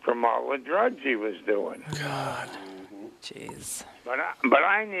 from all the drugs he was doing. God, jeez. But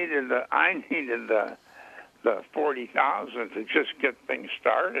I needed the 40,000 to just get things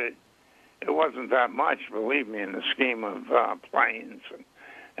started. It wasn't that much, believe me, in the scheme of planes and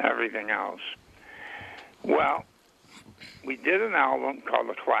everything else. Well, we did an album called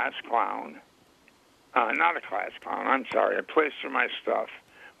The Class Clown. Not A Class Clown, I'm sorry, A Place for My Stuff.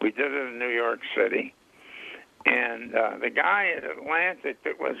 We did it in New York City. And the guy at Atlantic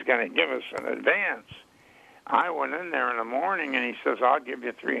that was going to give us an advance, I went in there in the morning and he says, I'll give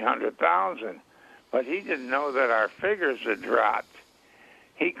you $300,000. But he didn't know that our figures had dropped.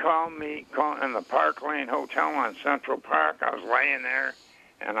 He called me in the Park Lane Hotel on Central Park. I was laying there,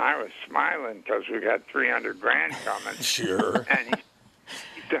 and I was smiling because we got 300 grand coming. Sure. And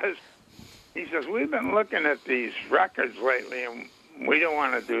he says, we've been looking at these records lately, and we don't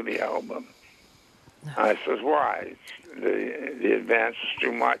want to do the album. I says, why? The advance is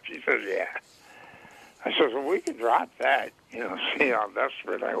too much. He says, yeah. I says, well, we could drop that, see how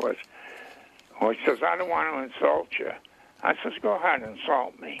desperate I was. Well, he says, I don't want to insult you. I says, go ahead and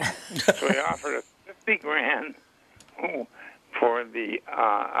insult me. So he offered us 50 grand for the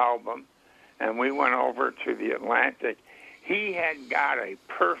album, and we went over to the Atlantic. He had got a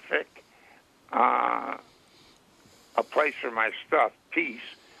perfect A Place for My Stuff piece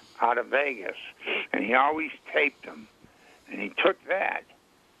out of Vegas, and he always taped them. And he took that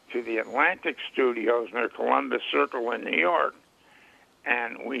to the Atlantic Studios near Columbus Circle in New York,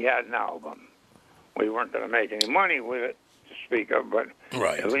 and we had an album. We weren't going to make any money with it, to speak of, but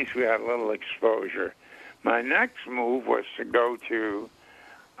at least we had a little exposure. My next move was to go to,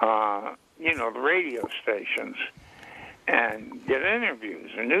 the radio stations and get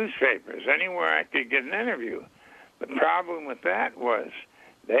interviews in newspapers, anywhere I could get an interview. The problem with that was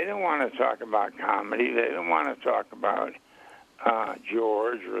they didn't want to talk about comedy. They didn't want to talk about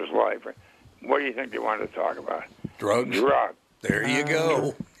George or his life. What do you think they wanted to talk about? Drugs. Drugs. There you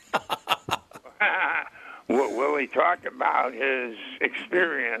go. Willie talked about his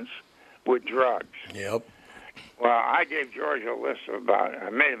experience with drugs. Yep. Well, I gave George a list of I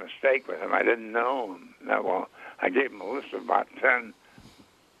made a mistake with him. I didn't know him that well. I gave him a list of about 10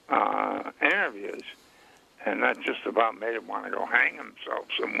 interviews, and that just about made him want to go hang himself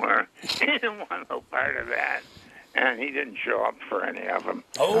somewhere. He didn't want no part of that, and he didn't show up for any of them.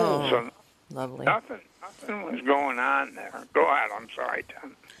 So lovely. Nothing was going on there. Go ahead. I'm sorry,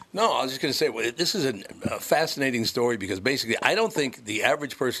 Tim. No, I was just going to say, this is a fascinating story because basically I don't think the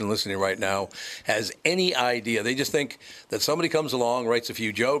average person listening right now has any idea. They just think that somebody comes along, writes a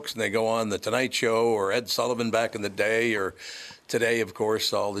few jokes, and they go on The Tonight Show or Ed Sullivan back in the day or today, of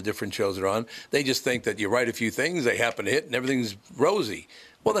course, all the different shows are on. They just think that you write a few things, they happen to hit, and everything's rosy.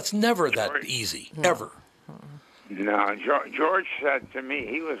 Well, that's never that easy, ever. No, George said to me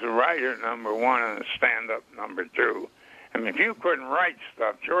he was a writer number one and a stand-up number two. I mean, if you couldn't write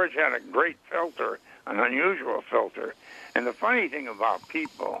stuff, George had a great filter, an unusual filter. And the funny thing about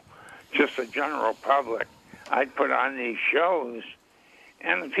people, just the general public, I'd put on these shows,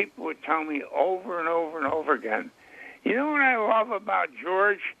 and the people would tell me over and over and over again, you know what I love about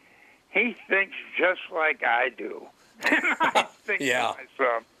George? He thinks just like I do. And I think to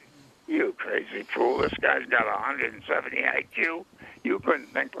myself, You crazy fool. This guy's got 170 IQ. You couldn't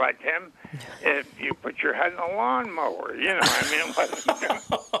think like him if you put your head in a lawnmower. You know, I mean, it wasn't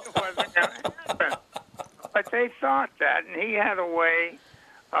going to happen. But they thought that, and he had a way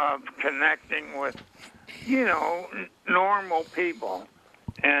of connecting with, normal people.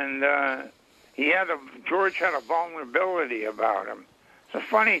 And George had a vulnerability about him. It's a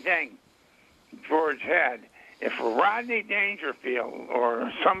funny thing George had. If Rodney Dangerfield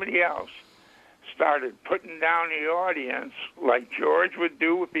or somebody else started putting down the audience like George would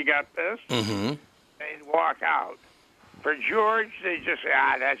do if he got pissed, they'd walk out. For George, they just say,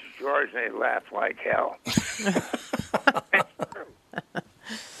 that's George. They laugh like hell. It's true.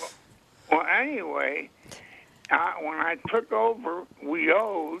 Well, anyway, when I took over, we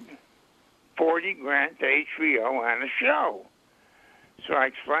owed $40,000 to HBO and a show. So I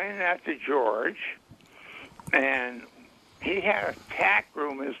explained that to George, and he had a tack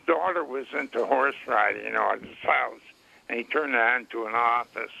room. His daughter was into horse riding, at his house, and he turned that into an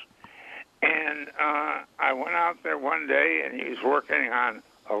office. And I went out there one day, and he was working on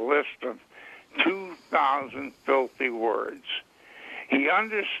a list of 2,000 filthy words. He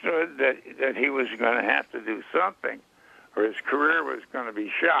understood that he was going to have to do something, or his career was going to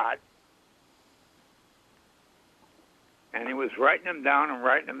be shot. And he was writing them down and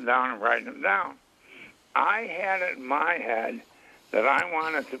writing them down and writing them down. I had it in my head that I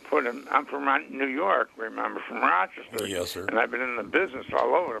wanted to put him. I'm from New York, remember, from Rochester. Yes, sir. And I've been in the business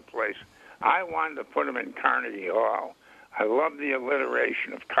all over the place. I wanted to put him in Carnegie Hall. I love the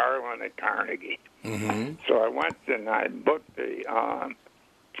alliteration of Carlin at Carnegie. Mm-hmm. So I went and I booked the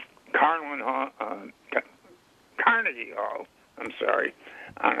Carnegie Hall,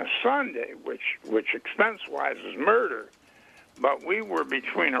 on a Sunday, which expense-wise is murder. But we were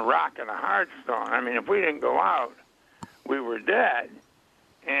between a rock and a hard stone. I mean, if we didn't go out, we were dead.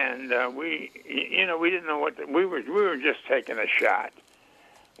 And we didn't know we were just taking a shot.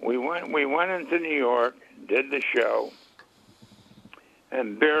 We went into New York, did the show,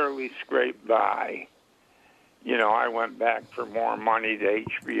 and barely scraped by. I went back for more money to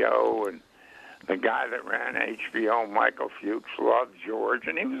HBO, and the guy that ran HBO, Michael Fuchs, loved George,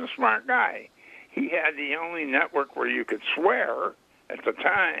 and he was a smart guy. He had the only network where you could swear at the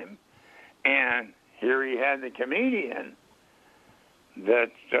time, and here he had the comedian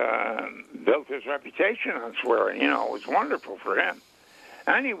that built his reputation on swearing. It was wonderful for him.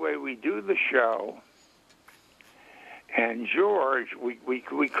 Anyway, we do the show, and George, we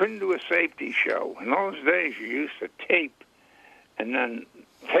couldn't do a safety show. In those days, you used to tape, and then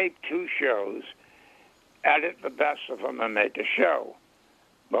tape 2 shows, edit the best of them, and make a show.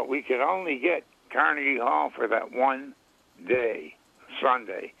 But we could only get Carnegie Hall for that one day,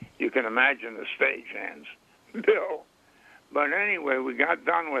 Sunday. You can imagine the stagehands, Bill. But anyway, we got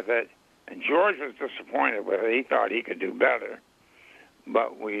done with it, and George was disappointed with it. He thought he could do better.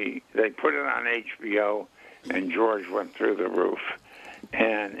 But they put it on HBO, and George went through the roof.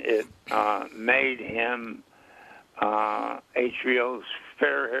 And it made him HBO's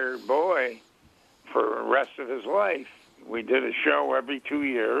fair-haired boy for the rest of his life. We did a show every 2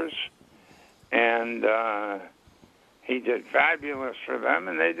 years, and he did fabulous for them,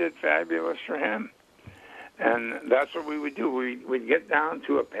 and they did fabulous for him. And that's what we would do. We'd get down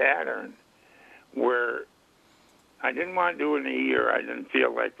to a pattern where I didn't want to do it in a year. I didn't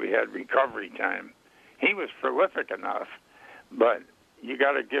feel like we had recovery time. He was prolific enough, but you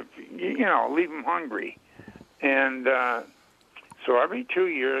got to leave him hungry. And so every 2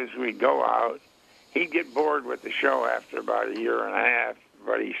 years we'd go out. He'd get bored with the show after about a year and a half,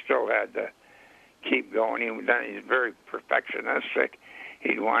 but he still had to keep going. He's very perfectionistic.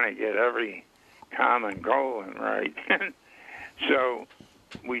 He'd want to get every common goal in right. So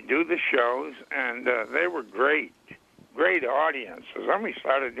we do the shows, and they were great audiences. Then we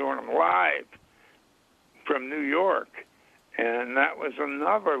started doing them live from New York, and that was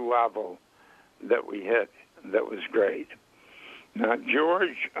another level that we hit that was great. Now,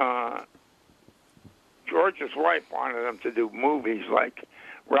 George's wife wanted him to do movies like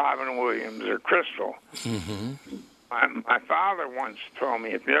Robin Williams or Crystal. Mm-hmm. My father once told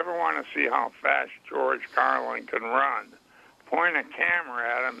me, if you ever want to see how fast George Carlin can run, point a camera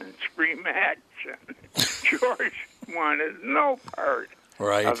at him and scream action. George wanted no part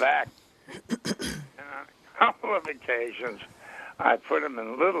of that. And on a couple of occasions, I put him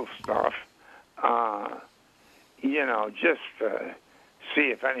in little stuff, just to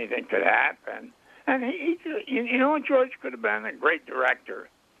see if anything could happen. And George could have been a great director.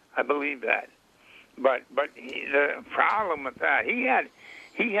 I believe that. But the problem with that, he had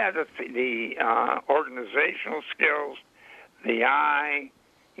the organizational skills, the eye.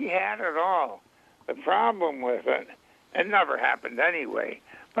 He had it all. The problem with it never happened anyway,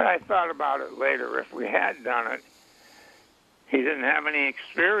 but I thought about it later. If we had done it, he didn't have any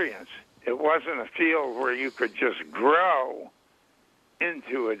experience. It wasn't a field where you could just grow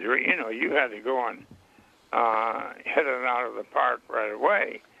into a dream. You know, you had to go and hit it out of the park right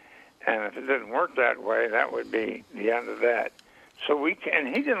away. And if it didn't work that way, that would be the end of that. So he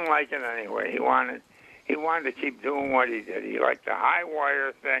didn't like it anyway. He wanted to keep doing what he did. He liked the high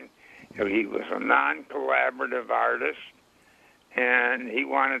wire thing. He was a non-collaborative artist, and he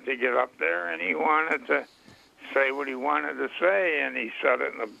wanted to get up there, and he wanted to say what he wanted to say, and he said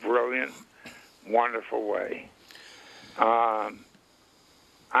it in a brilliant, wonderful way.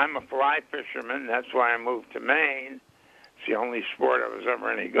 I'm a fly fisherman. That's why I moved to Maine. It's the only sport I was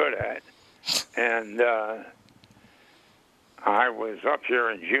ever any good at. And I was up here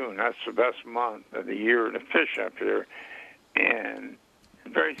in June. That's the best month of the year to fish up here. And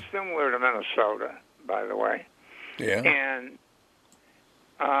very similar to Minnesota, by the way. Yeah. And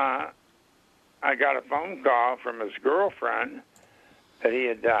I got a phone call from his girlfriend that he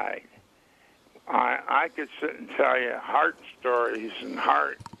had died. I could sit and tell you heart stories and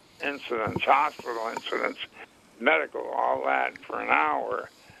heart incidents, hospital incidents, medical, all that for an hour.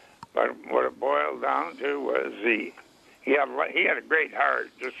 But what it boiled down to was he had a great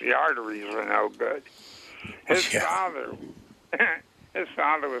heart, just the arteries were no good. His father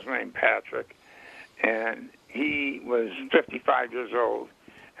was named Patrick, and he was 55 years old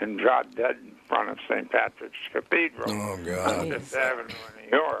and dropped dead in front of St. Patrick's Cathedral on Fifth Avenue in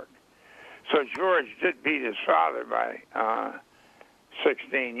New York. So George did beat his father by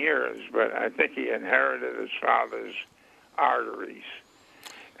 16 years, but I think he inherited his father's arteries.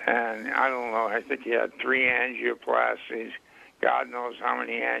 And I don't know, I think he had 3 angioplasties, God knows how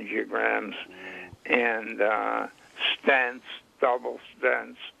many angiograms, and stents, double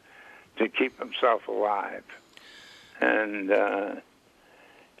stents, to keep himself alive. And,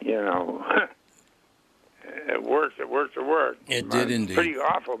 it worked. It did indeed. It's pretty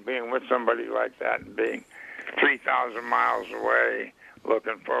awful being with somebody like that and being 3,000 miles away,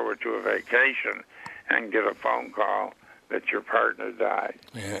 looking forward to a vacation, and get a phone call that your partner died.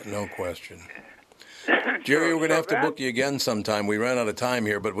 Yeah, no question. Jerry, we're going to have to book you again sometime. We ran out of time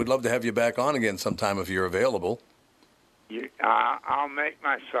here, but we'd love to have you back on again sometime if you're available. I'll make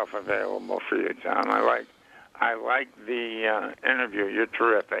myself available for you, Tom. I like the interview. You're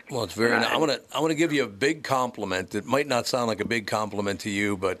terrific. Well, it's very nice. I want to give you a big compliment. It might not sound like a big compliment to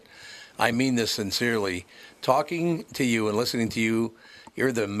you, but I mean this sincerely. Talking to you and listening to you,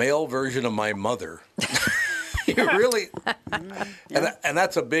 you're the male version of my mother. You really, and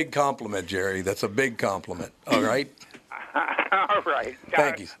that's a big compliment, Jerry. That's a big compliment. All right. All right.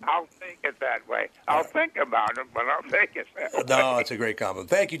 Thank you. I'll take it that way. I'll think about it, but I'll take it that way. No, it's a great compliment.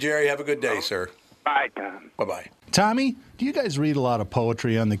 Thank you, Jerry. Have a good day, sir. Bye, Tom. Bye-bye. Tommy, do you guys read a lot of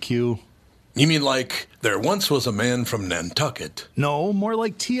poetry on the queue? You mean like, there once was a man from Nantucket? No, more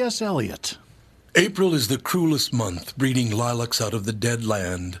like T.S. Eliot. April is the cruelest month, breeding lilacs out of the dead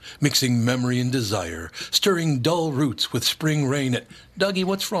land, mixing memory and desire, stirring dull roots with spring rain. Dougie,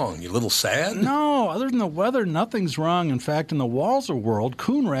 what's wrong? You a little sad? No, other than the weather, nothing's wrong. In fact, in the Walser world,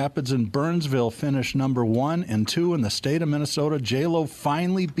 Coon Rapids and Burnsville finished number 1 and 2 in the state of Minnesota. J-Lo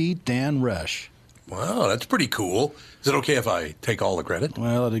finally beat Dan Resch. Wow, that's pretty cool. Is it okay if I take all the credit?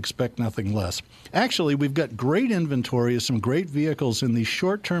 Well, I'd expect nothing less. Actually, we've got great inventory of some great vehicles, and these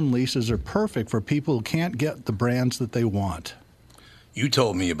short-term leases are perfect for people who can't get the brands that they want. You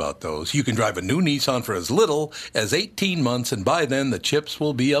told me about those. You can drive a new Nissan for as little as 18 months, and by then the chips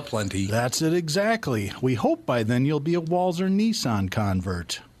will be aplenty. That's it exactly. We hope by then you'll be a Walser Nissan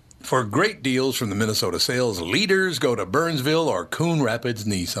convert. For great deals from the Minnesota sales leaders, go to Burnsville or Coon Rapids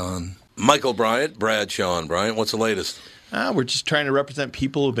Nissan. Michael Bryant, Brad Sean. Bryant, what's the latest? We're just trying to represent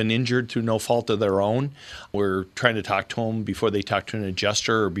people who've been injured through no fault of their own. We're trying to talk to them before they talk to an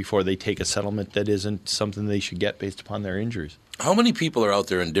adjuster or before they take a settlement that isn't something they should get based upon their injuries. How many people are out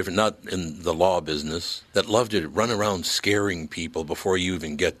there not in the law business, that love to run around scaring people before you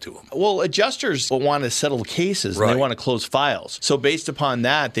even get to them? Well, adjusters want to settle cases and they want to close files. So based upon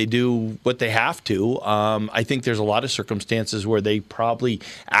that, they do what they have to. I think there's a lot of circumstances where they probably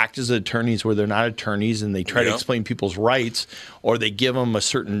act as attorneys where they're not attorneys, and they try to explain people's rights, or they give them a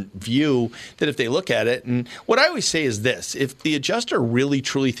certain view that if they look at it. And what I always say is this: if the adjuster really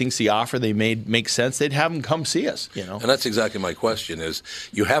truly thinks the offer they made makes sense, they'd have them come see us. And that's exactly my question. Is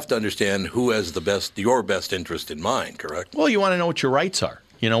you have to understand who has your best interest in mind, correct? Well, you want to know what your rights are.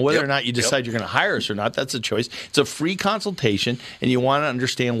 Whether or not you decide you're going to hire us or not, that's a choice. It's a free consultation, and you want to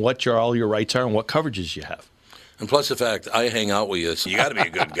understand what all your rights are and what coverages you have. And plus the fact I hang out with you, so you got to be a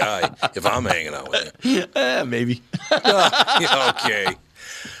good guy if I'm hanging out with you. Maybe. Okay.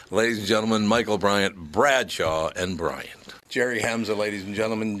 Ladies and gentlemen, Michael Bryant, Bradshaw, and Bryant. Jerry Hamza, ladies and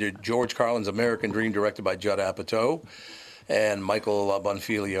gentlemen. George Carlin's American Dream, directed by Judd Apatow. And Michael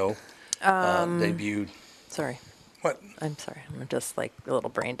Bonfiglio debuted. Sorry. What? I'm sorry. I'm just like a little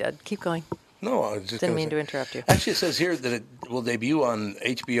brain dead. Keep going. No, I was just Didn't mean to interrupt you. Actually, it says here that it will debut on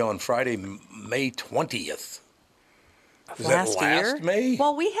HBO on Friday, May 20th. Is that last year? May?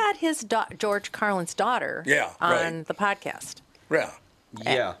 Well, we had his George Carlin's daughter on the podcast. Yeah.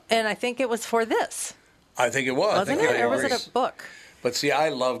 Yeah. And I think it was for this. I think it was. Wasn't it? Or was it a book? But see, I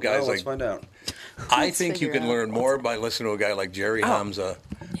love guys Let's like... find out. I think you can learn more by listening to a guy like Jerry Hamza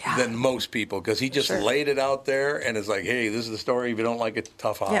than most people, because he just laid it out there and is like, hey, this is the story. If you don't like it,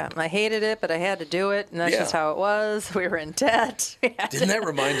 tough hop. Yeah, I hated it, but I had to do it, and that's just how it was. We were in debt. Didn't that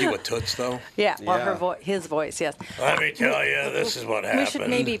remind you of Toots, though? Yeah, well, his voice, yes. Let me tell you, this is what happened. We should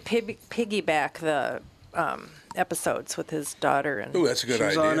maybe piggyback the episodes with his daughter. And ooh, that's a good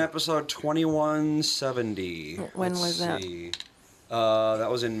idea. She was on episode 2170. When was that?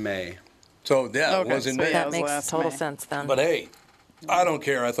 That was in May. So, it was in May. That makes total sense then. But hey, I don't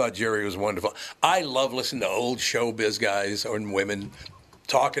care. I thought Jerry was wonderful. I love listening to old showbiz guys and women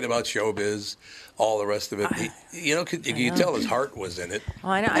talking about showbiz, all the rest of it. You can tell his heart was in it.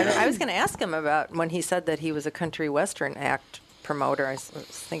 Well, I know. I was going to ask him about when he said that he was a country western act promoter. I was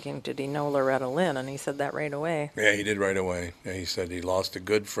thinking, did he know Loretta Lynn? And he said that right away. Yeah, he did right away. Yeah, he said he lost a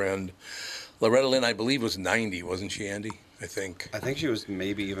good friend. Loretta Lynn, I believe, was 90, wasn't she, Andy? I think she was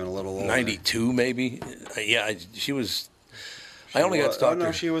maybe even a little older. 92, maybe? Yeah, she was... I only got to talk to her.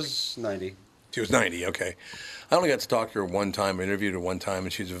 No, she was 90. She was 90, okay. I only got to talk to her one time, interviewed her one time,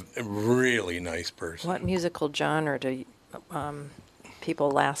 and she's a really nice person. What musical genre do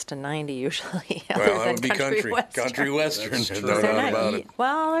people last to 90 usually? Well, that would be country. Country western, no doubt about it.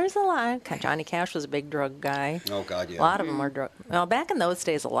 Well, there's a lot. Johnny Cash was a big drug guy. Oh, God, yeah. A lot of them were drug. Well, back in those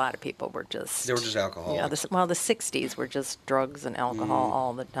days, a lot of people were just... They were just alcoholics. Yeah, the 60s were just drugs and alcohol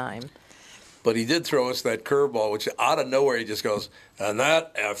all the time. But he did throw us that curveball, which out of nowhere he just goes, and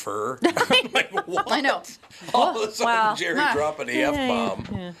that F-er. I'm like, what? I know. All of a sudden, Jerry dropping the F-bomb.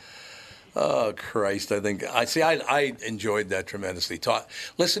 Yeah. Oh, Christ, I enjoyed that tremendously.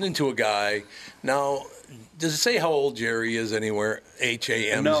 Listening to a guy. Now, does it say how old Jerry is anywhere?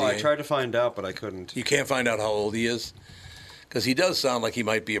 Hamza? No, I tried to find out, but I couldn't. You can't find out how old he is? Because he does sound like he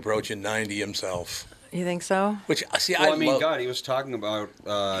might be approaching 90 himself. You think so? Which, see, well, I mean, God, he was talking about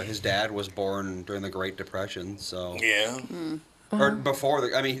his dad was born during the Great Depression, so... Yeah. Or before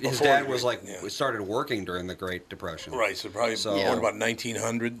his dad was started working during the Great Depression. Right, so probably born about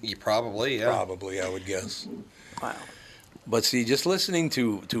 1900? Probably, yeah. Probably, I would guess. Wow. But see, just listening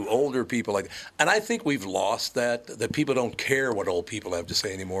to older people and I think we've lost that people don't care what old people have to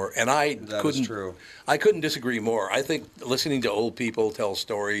say anymore. And That is true. I couldn't disagree more. I think listening to old people tell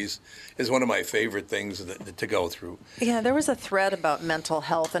stories is one of my favorite things to go through. Yeah, there was a thread about mental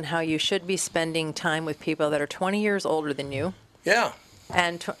health and how you should be spending time with people that are 20 years older than you. Yeah.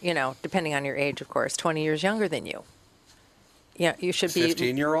 And, depending on your age, of course, 20 years younger than you. Yeah, you should be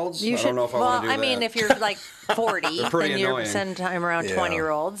 15-year-olds. I don't know if I want to do that. Well, I mean, if you're like 40, then you're spending time around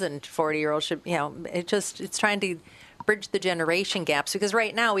 20-year-olds, and 40-year-olds should, it's trying to bridge the generation gaps, because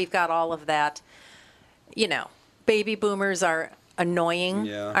right now we've got all of that. Baby boomers are annoying.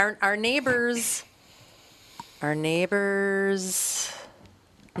 Yeah. Our neighbor's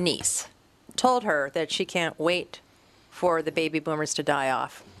niece told her that she can't wait for the baby boomers to die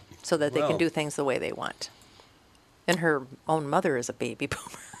off so that they can do things the way they want. And her own mother is a baby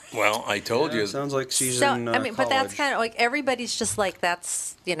boomer. Well, I told you. It sounds like she's in college. But that's kind of like everybody's just like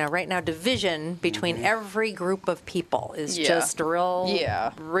that's, right now division between every group of people is just real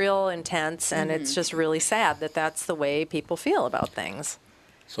intense, and it's just really sad that that's the way people feel about things.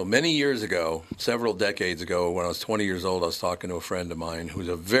 So many years ago, several decades ago, when I was 20 years old, I was talking to a friend of mine who's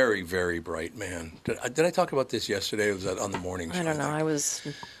a very, very bright man. Did I talk about this yesterday? Or was that on the morning show? I don't know. I was.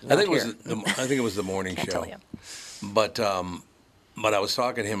 I think it was the morning show. Tell you. But I was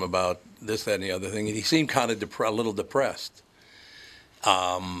talking to him about this, that, and the other thing, and he seemed kind of a little depressed.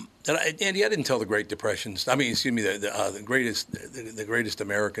 Andy, I didn't tell the Great Depression. The greatest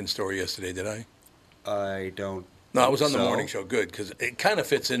American story yesterday, did I? I don't. No, I was on the morning show. Good, because it kind of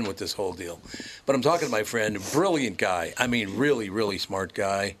fits in with this whole deal. But I'm talking to my friend, a brilliant guy. I mean, really, really smart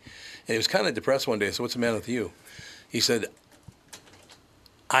guy. And he was kind of depressed one day. I said, "What's the matter with you?" He said,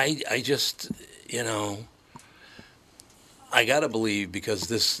 I just, I got to believe,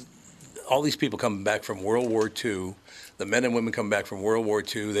 because all these people coming back from World War II, the men and women coming back from World War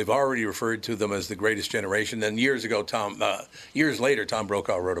II. They've already referred to them as the greatest generation. Then years later, Tom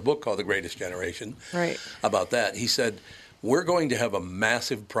Brokaw wrote a book called The Greatest Generation about that. He said, we're going to have a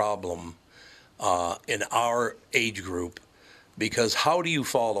massive problem in our age group, because how do you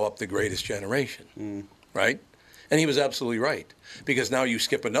follow up the greatest generation, right? And he was absolutely right, because now you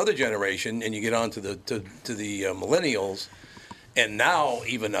skip another generation and you get on to the millennials, and now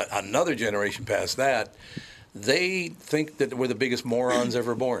even another generation past that, they think that we're the biggest morons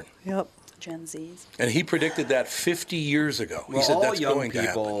ever born. Yep. Gen Zs. And he predicted that 50 years ago. Well, he said all that's young going to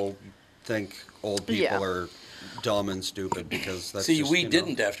happen. people think old people are dumb and stupid because that's just, we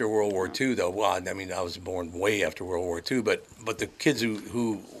didn't after World War II, though. Well, I mean, I was born way after World War II, but the kids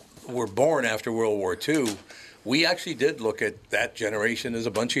who were born after World War II, we actually did look at that generation as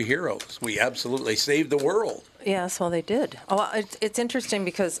a bunch of heroes. We absolutely saved the world. Yes, well, they did. Oh, it's interesting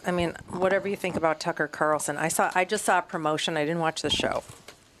because, I mean, whatever you think about Tucker Carlson, I just saw a promotion. I didn't watch the show,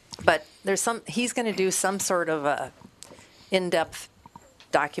 but he's going to do some sort of a in-depth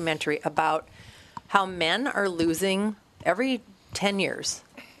documentary about how men are losing every 10 years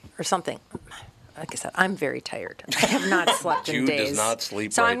or something. Like I said, I'm very tired. I have not slept in days. Jude does not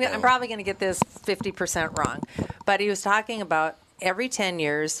sleep so right now. I'm probably going to get this 50% wrong. But he was talking about every 10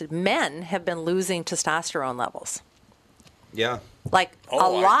 years, men have been losing testosterone levels. Yeah. Like a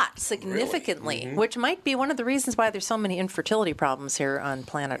lot, significantly, really? which might be one of the reasons why there's so many infertility problems here on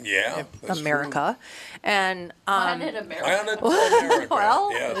planet America. True. And Planet America. Planet America.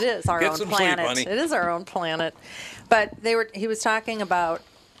 Well, yes. It is our Get own some planet. Sleep, honey. It is our own planet. But he was talking about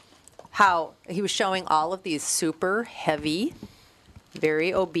how he was showing all of these super heavy,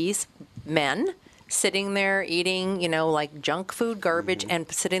 very obese men sitting there eating, like junk food, garbage,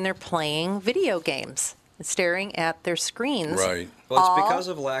 and sitting there playing video games, staring at their screens. Right. Well, it's because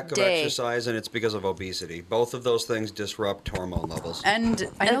of lack of exercise, and it's because of obesity. Both of those things disrupt hormone levels. And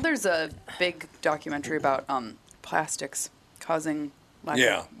I know there's a big documentary about plastics causing lowering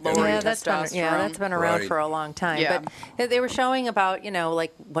testosterone. That's been around for a long time. Yeah. But they were showing about,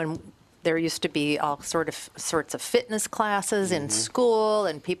 like when there used to be all sorts of fitness classes in school,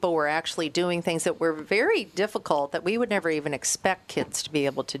 and people were actually doing things that were very difficult that we would never even expect kids to be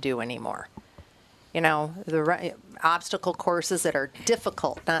able to do anymore. The obstacle courses that are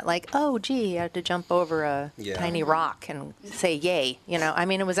difficult, not like, oh, gee, I had to jump over a tiny rock and say yay. I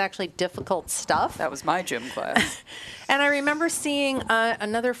mean, it was actually difficult stuff. That was my gym class. And I remember seeing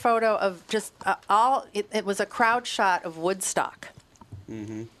another photo of just it was a crowd shot of Woodstock.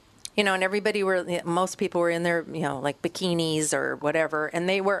 Mm-hmm. And most people were in their, like bikinis or whatever.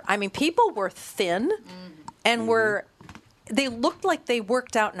 And people were thin and they looked like they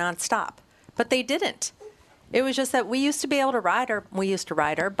worked out nonstop, but they didn't. It was just that we used to be able to ride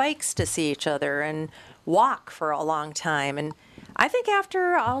our bikes to see each other and walk for a long time. And I think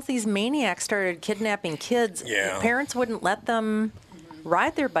after all these maniacs started kidnapping kids, parents wouldn't let them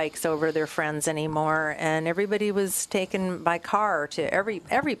ride their bikes over their friends anymore, and everybody was taken by car to every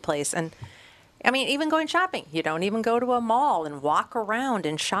place. And I mean, even going shopping, you don't even go to a mall and walk around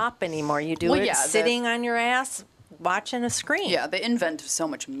and shop anymore. You do sitting on your ass watching a screen. Yeah, the advent of so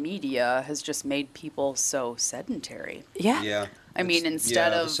much media has just made people so sedentary. Yeah. I mean,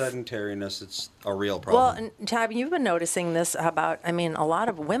 instead of the sedentariness, it's a real problem. Well, and Tab, you've been noticing this about, a lot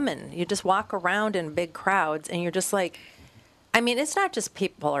of women. You just walk around in big crowds, and you're just like, it's not just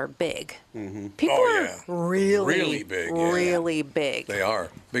people are big. Mm-hmm. People are really big. Really big. They are.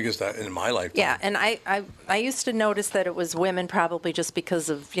 Biggest in my lifetime. Yeah, and I used to notice that it was women probably just because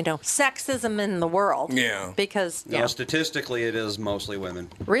of, sexism in the world. Yeah. Because, statistically, it is mostly women.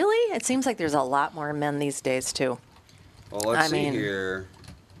 Really? It seems like there's a lot more men these days, too. Well, let's see here.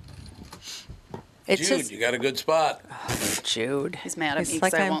 Jude, you got a good spot. Jude. He's mad at me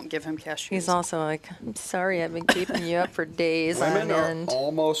because I won't give him cashews. He's also like, I'm sorry, I've been keeping you up for days Women on end. are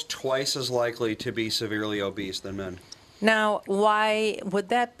almost twice as likely to be severely obese than men. Now, why would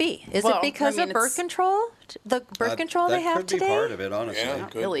that be? Is it because of birth control? The birth control they have today? That could be part of it, honestly. Yeah,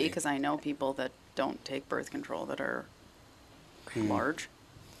 Not really, because I know people that don't take birth control that are large.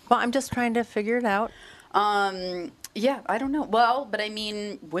 Well, I'm just trying to figure it out. Yeah, I don't know. Well, but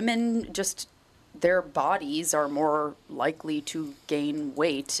women just, their bodies are more likely to gain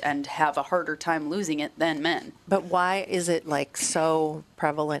weight and have a harder time losing it than men. But why is it so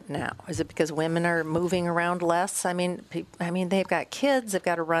prevalent now? Is it because women are moving around less? They've got kids. They've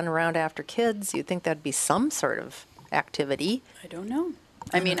got to run around after kids. You'd think that'd be some sort of activity. I don't know.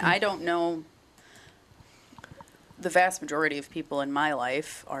 I don't know. The vast majority of people in my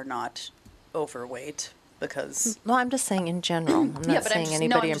life are not overweight. Well, I'm just saying in general. I'm not saying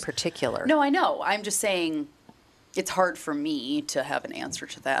anybody in particular. No, I know. I'm just saying it's hard for me to have an answer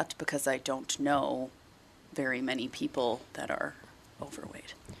to that because I don't know very many people that are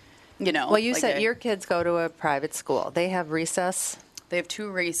overweight. Well, you said your kids go to a private school. They have recess? They have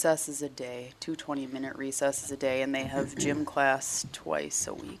 2 recesses a day, 2 20-minute recesses a day, and they have gym class twice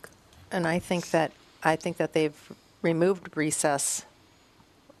a week. And I think that they've removed recess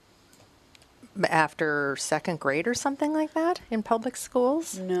after 2nd grade or something like that in public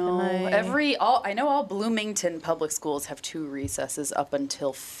schools. No, I know all Bloomington public schools have 2 recesses up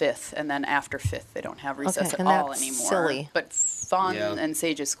until 5th, and then after 5th they don't have recess at all anymore. Silly. But Fawn and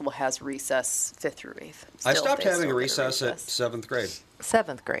Sage's school has recess 5th through 8th. I stopped having a recess at 7th grade.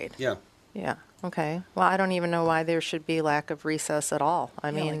 7th grade. Yeah. Yeah. Okay. Well, I don't even know why there should be lack of recess at all.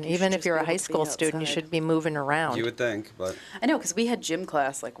 I mean, even if you're a high school student, you should be moving around. You would think, but I know, because we had gym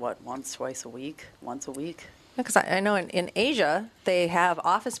class once a week. Because I know in Asia, they have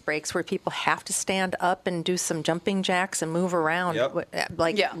office breaks where people have to stand up and do some jumping jacks and move around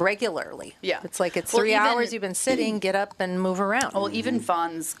regularly. Yeah. It's like it's 3 hours you've been sitting, get up and move around. Well, even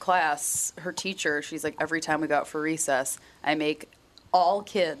Fawn's class, her teacher, she's like, every time we go out for recess, I make all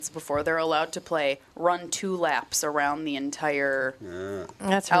kids, before they're allowed to play, run 2 laps around the entire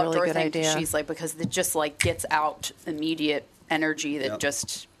That's a outdoor really good thing. idea. She's like, because it just gets out immediate energy that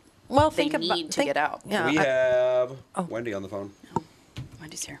just they need to get out. Yeah, we have Wendy on the phone.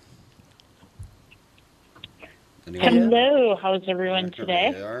 Wendy's here. Hello, how's everyone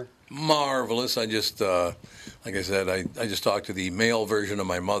today? Marvelous. I just, like I said, I just talked to the male version of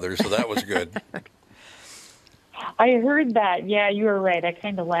my mother, so that was good. I heard that. Yeah, you were right. I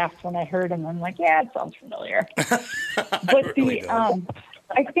kind of laughed when I heard him. I'm like, yeah, it sounds familiar. But really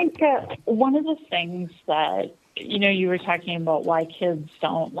I think one of the things that, you were talking about why kids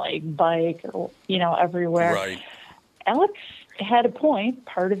don't bike or, everywhere. Right. Alex had a point.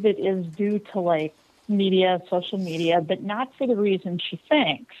 Part of it is due to media, social media, but not for the reason she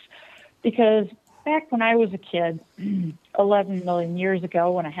thinks. Because back when I was a kid, 11 million years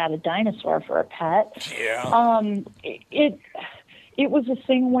ago, when I had a dinosaur for a pet, it was a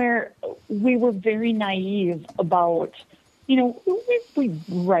thing where we were very naive about, we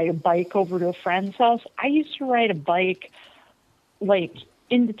ride a bike over to a friend's house. I used to ride a bike,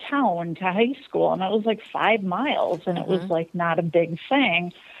 into town to high school, and it was 5 miles, and it was not a big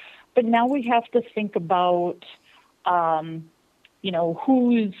thing. But now we have to think about,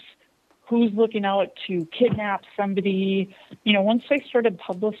 who's looking out to kidnap somebody. Once they started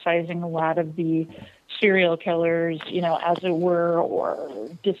publicizing a lot of the serial killers, as it were, or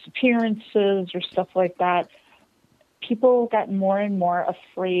disappearances or stuff like that, people got more and more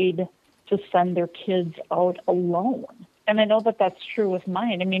afraid to send their kids out alone. And I know that that's true with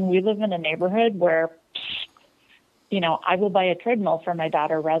mine. I mean, we live in a neighborhood where, I will buy a treadmill for my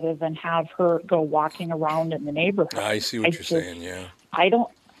daughter rather than have her go walking around in the neighborhood. I see what you're saying, yeah. I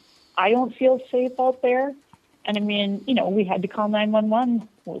don't feel safe out there. And I mean, we had to call 911,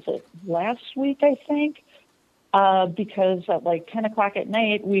 was it last week, I think? Because at 10 o'clock at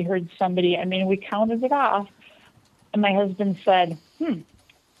night, we heard somebody, we counted it off. And my husband said,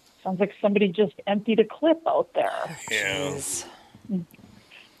 sounds like somebody just emptied a clip out there. Yeah.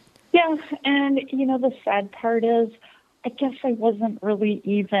 Yeah, and, the sad part is, I guess I wasn't really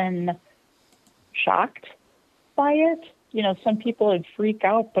even shocked by it. Some people would freak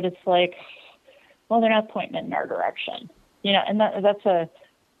out, but it's well, they're not pointing it in our direction. And that's a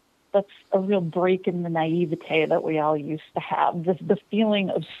real break in the naivete that we all used to have, the feeling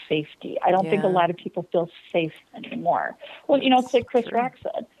of safety. I don't think a lot of people feel safe anymore. Well, it's like Chris Rock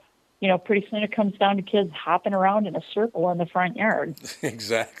said. Pretty soon it comes down to kids hopping around in a circle in the front yard.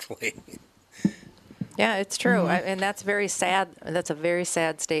 Exactly. Yeah, it's true. And that's very sad. That's a very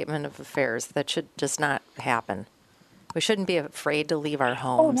sad statement of affairs. That should just not happen. We shouldn't be afraid to leave our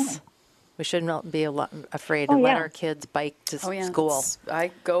homes. Oh, no. We shouldn't be afraid to let our kids bike to school.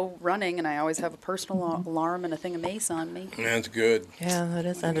 I go running, and I always have a personal alarm and a thing of mace on me. That's good. Yeah, that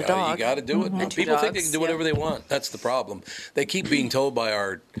is. And a dog. You got to do it. And People think they dogs, can do whatever they want. That's the problem. They keep being told by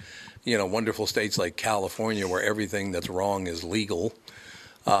our, wonderful states like California, where everything that's wrong is legal.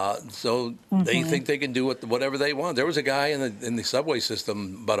 So they think they can do whatever they want. There was a guy in the subway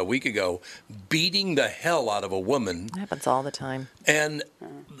system about a week ago beating the hell out of a woman. It happens all the time. And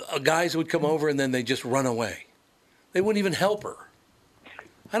guys would come over and then they just run away. They wouldn't even help her.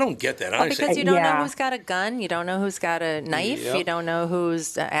 I don't get that. Well, because you don't know who's got a gun, you don't know who's got a knife, you don't know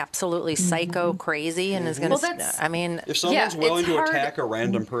who's absolutely psycho crazy and is going to. If someone's willing to attack a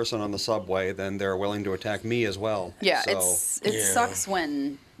random person on the subway, then they're willing to attack me as well. Yeah, so. It sucks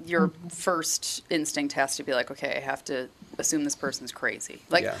when your first instinct has to be like, okay, I have to assume this person's crazy.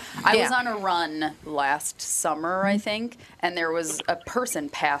 Like, I was on a run last summer, I think, and there was a person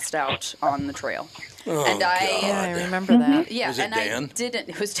passed out on the trail. Oh, and I remember that. Yeah, Was it and Dan? I didn't.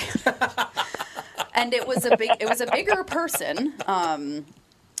 It was Dan. And it was a bigger person. It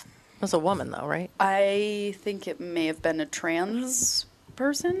was a woman, though, right? I think it may have been a trans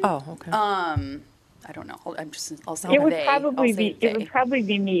person. Oh, okay. I don't know. I'll say It would they. probably I'll say be. It would probably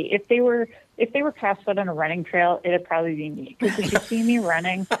be me if they were passed out on a running trail. It'd probably be me because if you see me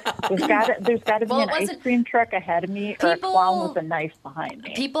running, there's got to be an ice cream truck ahead of me or a clown with a knife behind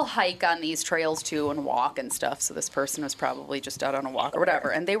me. People hike on these trails too and walk and stuff. So this person was probably just out on a walk or whatever,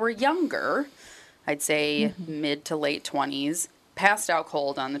 and they were younger. I'd say mid to late 20s, passed out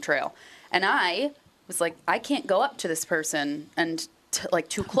cold on the trail, and I was like, I can't go up to this person and.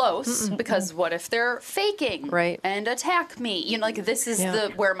 Too close because what if they're faking and attack me? You know, like this is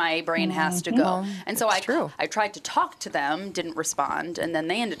where my brain has to go. And so I tried to talk to them, didn't respond, and then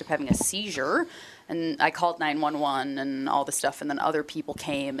they ended up having a seizure. And I called 911 and all this stuff, and then other people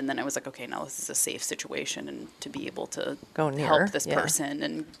came, and then I was like, okay, now this is a safe situation, and to be able to help this person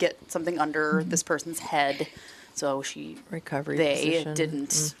and get something under this person's head. So they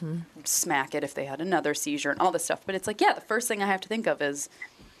didn't smack it if they had another seizure and all this stuff. But it's like, the first thing I have to think of is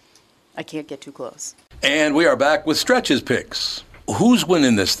I can't get too close. And we are back with Stretch's picks. Who's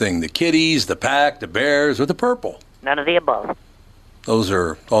winning this thing? The Kitties, the Pack, the Bears, or the Purple? None of the above. Those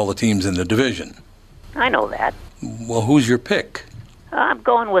are all the teams in the division. I know that. Well, who's your pick? I'm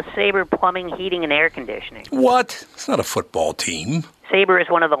going with Sabre Plumbing, Heating, and Air Conditioning. What? It's not a football team. Sabre is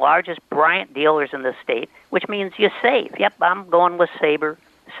one of the largest Bryant dealers in the state, which means you save. Yep, I'm going with Sabre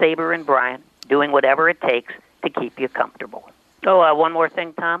and Bryant, doing whatever it takes to keep you comfortable. Oh, one more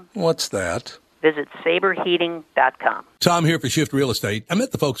thing, Tom. What's that? Visit saberheating.com. Tom here for Shift Real Estate. I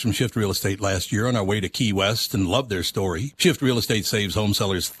met the folks from Shift Real Estate last year on our way to Key West and loved their story. Shift Real Estate saves home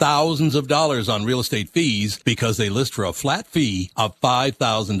sellers thousands of dollars on real estate fees because they list for a flat fee of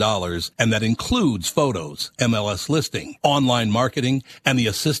 $5,000, and that includes photos, MLS listing, online marketing, and the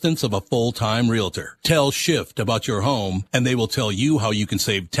assistance of a full-time realtor. Tell Shift about your home, and they will tell you how you can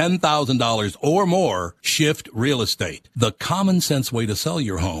save $10,000 or more. Shift Real Estate, the common sense way to sell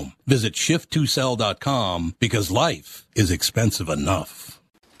your home. Visit shift2sell.com because life is expensive enough.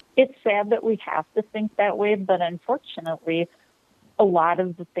 It's sad that we have to think that way, but unfortunately, a lot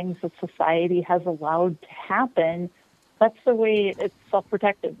of the things that society has allowed to happen, that's the way it's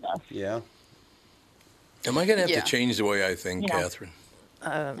self-protectiveness. Yeah. Am I going to have to change the way I think, Catherine?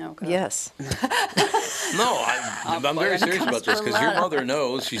 Yes. No, I'm very serious about this because your mother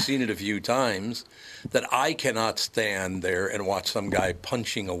knows, she's seen it a few times, that I cannot stand there and watch some guy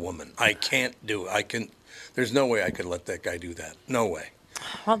punching a woman. I can't do it. There's no way I could let that guy do that. No way.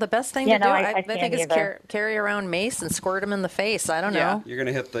 Well, the best thing to do, I think, is carry around mace and squirt him in the face. I don't know. You're going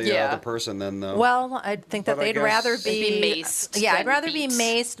to hit the person then, though. Well, I think that they'd rather be maced. Yeah, I'd rather be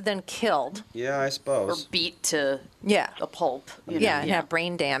maced than killed. Yeah, I suppose. Or beat to a pulp. And have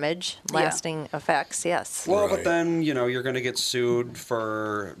brain damage, lasting effects, yes. Well, but then, you're going to get sued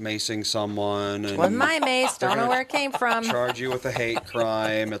for macing someone. And with my mace, don't know where it came from. Charge you with a hate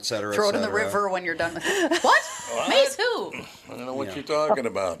crime, et cetera, Throw it in the river when you're done with it. What? Mace who? I don't know what you're talking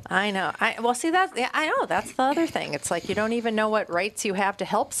about. I know. I know. That's the other thing. It's like you don't even know what rights you have to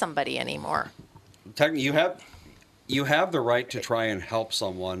help somebody anymore. Technically, you have the right to try and help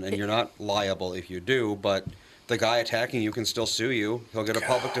someone, and you're not liable if you do, but the guy attacking you can still sue you. He'll get a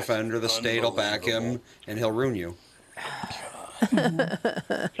public defender, the state will back him, and he'll ruin you.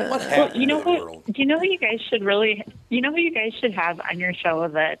 What happened you know to the what? world? Do you know who you guys should who you guys should have on your show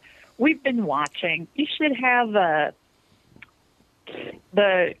that we've been watching? You should have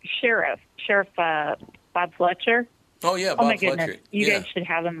the Sheriff Bob Fletcher. Oh, yeah, Bob Oh, my Fletcher. goodness. You guys should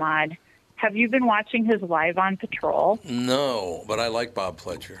have him on. Have you been watching his Live on Patrol? No, but I like Bob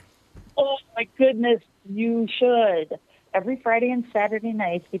Fletcher. Oh, my goodness. You should. Every Friday and Saturday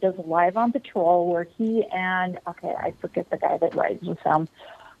night, he does a Live on Patrol where he and, I forget the guy that rides with him,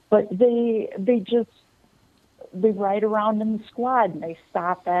 but they ride around in the squad, and they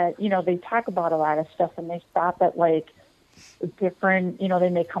stop at, they talk about a lot of stuff, and they stop at, different, they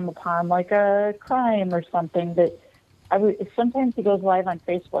may come upon, a crime or something that sometimes he goes live on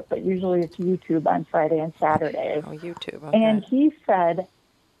Facebook, but usually it's YouTube on Friday and Saturday. Oh, YouTube, okay. And he said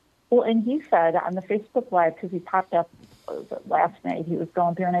on the Facebook Live, because he popped up last night, he was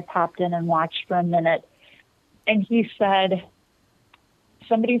going through, and I popped in and watched for a minute, and he said,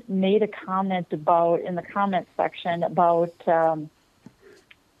 somebody made a comment in the comment section about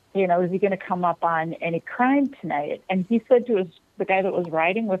is he going to come up on any crime tonight? And he said to the guy that was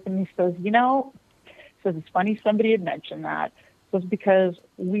riding with him, he says, it's funny somebody had mentioned that. It was because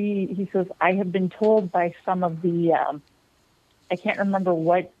he says, I have been told by some of the, I can't remember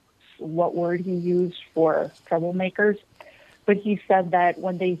what word he used for troublemakers, but he said that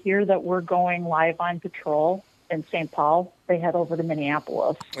when they hear that we're going live on patrol in St. Paul, they head over to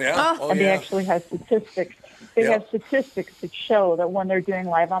Minneapolis. Yeah. And they actually have statistics. They have statistics that show that when they're doing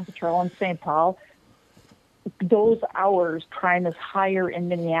live on patrol in St. Paul, those hours crime is higher in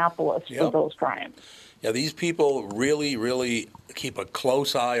Minneapolis for those crimes. Yeah, these people really, really keep a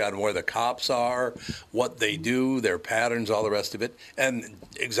close eye on where the cops are, what they do, their patterns, all the rest of it. And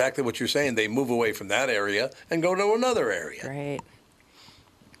exactly what you're saying, they move away from that area and go to another area. Right.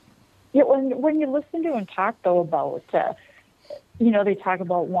 Yeah, when you listen to them talk, though, about, they talk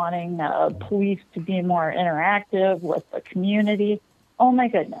about wanting police to be more interactive with the community. Oh, my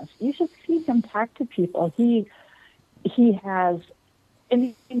goodness. You should see him talk to people. He has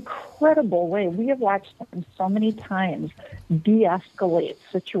an incredible way. We have watched him so many times de-escalate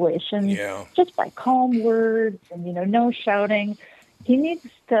situations just by calm words and, no shouting. He needs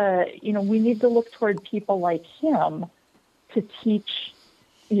to, we need to look toward people like him to teach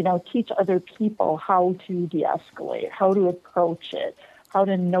other people how to de-escalate, how to approach it, how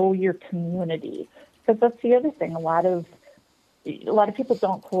to know your community. Because that's the other thing. A lot of people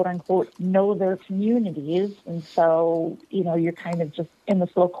don't, quote unquote, know their communities. And so, you're kind of just in this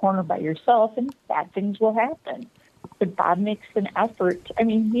little corner by yourself and bad things will happen. But Bob makes an effort. I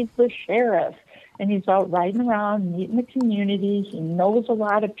mean, he's the sheriff and he's out riding around, meeting the community. He knows a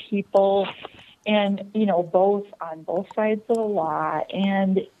lot of people and, both on both sides of the law.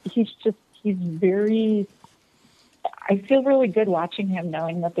 And he's very, I feel really good watching him,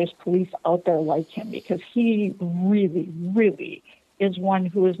 knowing that there's police out there like him, because he really, really is one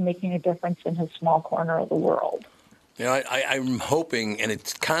who is making a difference in his small corner of the world. I'm hoping, and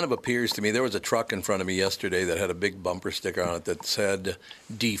it kind of appears to me, there was a truck in front of me yesterday that had a big bumper sticker on it that said,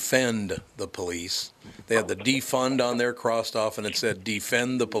 defend the police. They had the defund on there crossed off, and it said,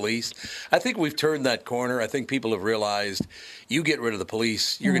 defend the police. I think we've turned that corner. I think people have realized you get rid of the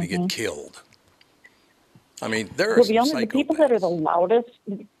police, you're going to get killed. I mean, there are the people that are the loudest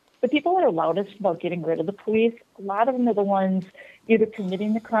about getting rid of the police, a lot of them are the ones either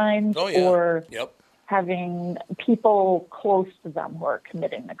committing the crimes or having people close to them who are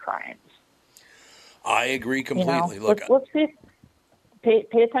committing the crimes. I agree completely. Let's pay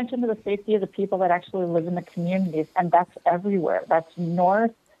attention to the safety of the people that actually live in the communities, and that's everywhere. That's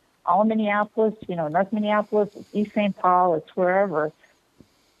north, all of Minneapolis, North Minneapolis, it's East St. Paul, it's wherever.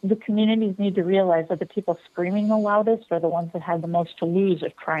 The communities need to realize that the people screaming the loudest are the ones that have the most to lose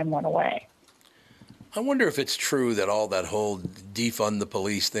if crime went away. I wonder if it's true that all that whole defund the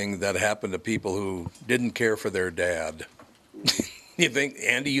police thing that happened to people who didn't care for their dad. You think,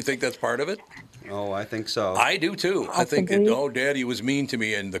 Andy, you think that's part of it? Oh, I think so. I do too. I think, Daddy was mean to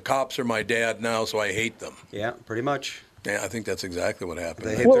me and the cops are my dad now, so I hate them. Yeah, pretty much. Yeah, I think that's exactly what happened.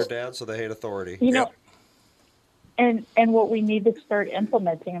 They hate their dad, so they hate authority. And what we need to start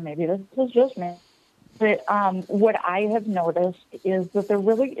implementing, and maybe this is just me, but what I have noticed is that there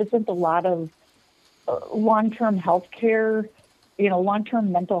really isn't a lot of long-term health care,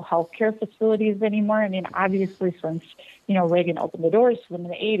 long-term mental health care facilities anymore. I mean, obviously since, Reagan opened the doors to them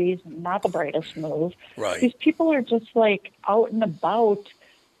in the 80s, not the brightest move. Right. These people are just out and about,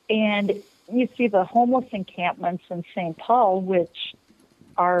 and you see the homeless encampments in St. Paul, which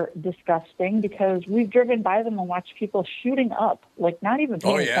are disgusting because we've driven by them and watched people shooting up, not even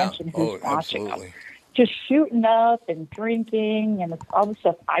paying attention who's watching them. Just shooting up and drinking, and it's all the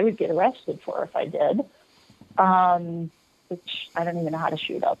stuff I would get arrested for if I did, which I don't even know how to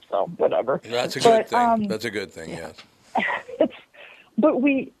shoot up, so whatever. That's a good thing. That's a good thing, yes. But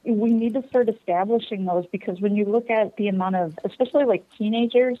we need to start establishing those, because when you look at the amount of, especially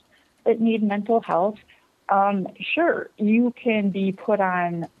teenagers that need mental health, sure, you can be put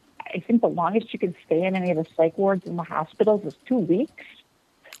on, I think the longest you can stay in any of the psych wards in the hospitals is 2 weeks.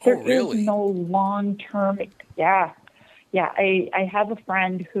 There is no long-term, I have a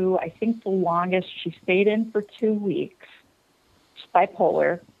friend who I think the longest she stayed in for 2 weeks, she's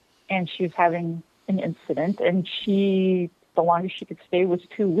bipolar, and she was having an incident, and the longest she could stay was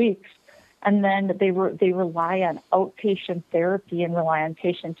 2 weeks. And then they rely on outpatient therapy and rely on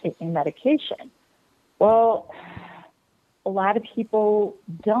patients taking medication. Well, a lot of people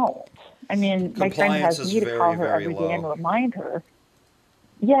don't. I mean, my friend has me to call her every day and remind her.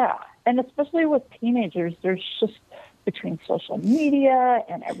 Yeah, and especially with teenagers, there's just, between social media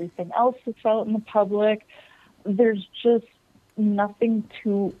and everything else that's out in the public, there's just nothing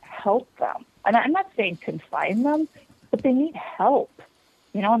to help them. And I'm not saying confine them, but they need help.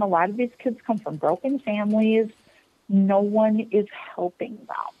 And a lot of these kids come from broken families. No one is helping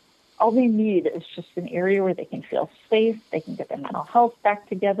them. All they need is just an area where they can feel safe, they can get their mental health back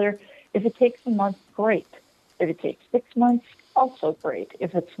together. If it takes a month, great. If it takes 6 months, also great.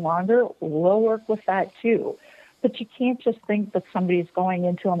 If it's longer, we'll work with that too. But you can't just think that somebody's going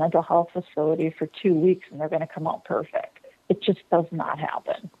into a mental health facility for 2 weeks and they're going to come out perfect. It just does not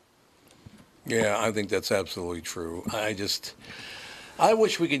happen. Yeah, I think that's absolutely true. I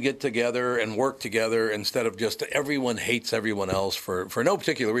wish we could get together and work together instead of just everyone hates everyone else for no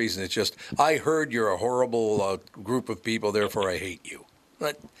particular reason. It's just, I heard you're a horrible group of people, therefore I hate you.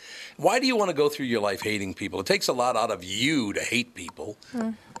 But why do you want to go through your life hating people? It takes a lot out of you to hate people.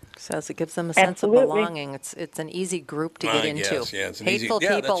 Says it gives them a sense of belonging. It's an easy group to get into. Guess, yeah, it's an hateful easy,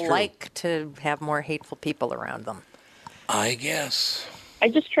 yeah, people like to have more hateful people around them. I guess. I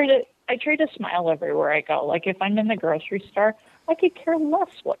try to smile everywhere I go. Like if I'm in the grocery store, I could care less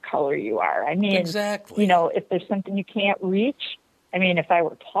what color you are. I mean, exactly. If there's something you can't reach, if I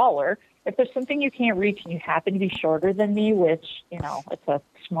were taller, if there's something you can't reach and you happen to be shorter than me, which, it's a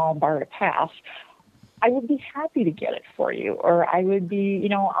small bar to pass, I would be happy to get it for you. Or I would be,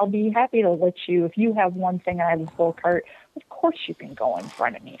 I'll be happy to let you, if you have one thing and I have a full cart, of course you can go in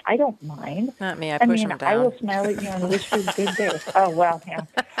front of me. I don't mind. Not me. I push them down. I will smile at you and wish you a good day. Oh, well, yeah.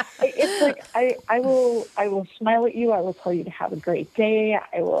 It's like I will smile at you. I will tell you to have a great day.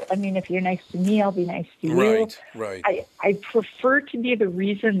 If you're nice to me, I'll be nice to you. Right. I prefer to be the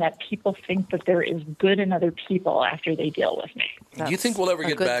reason that people think that there is good in other people after they deal with me. Do you think we'll ever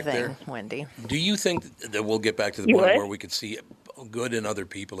get back there, Wendy? Do you think that we'll get back to the point where we could see good in other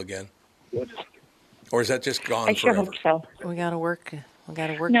people again? Or is that just gone I sure forever? hope so. We got to work.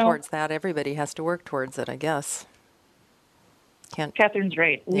 Towards that. Everybody has to work towards it, I guess. Catherine's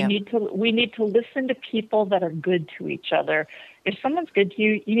right. We need to listen to people that are good to each other. If someone's good to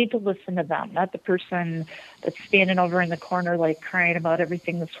you, you need to listen to them, not the person that's standing over in the corner like crying about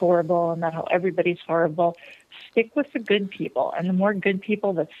everything that's horrible and that how everybody's horrible. Stick with the good people, and the more good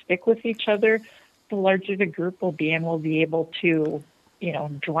people that stick with each other, the larger the group will be, and we'll be able to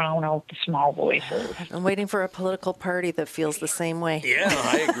drown out the small voices. I'm waiting for a political party that feels the same way. Yeah,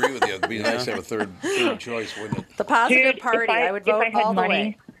 I agree with you. It'd be nice to have a third choice, wouldn't it? The positive party, I would vote all the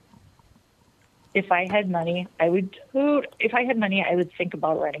way. If I had money, I would think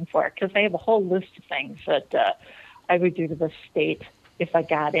about running for it, because I have a whole list of things that I would do to the state if I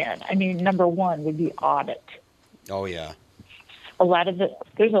got in. Number one would be audit. Oh, yeah.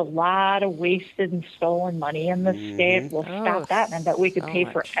 There's a lot of wasted and stolen money in this state. We'll stop that, and I bet we could pay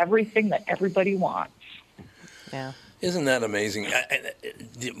for everything that everybody wants. Yeah. Isn't that amazing?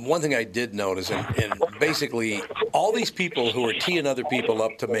 One thing I did notice, and basically all these people who are teeing other people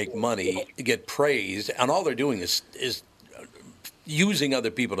up to make money get praised, and all they're doing is using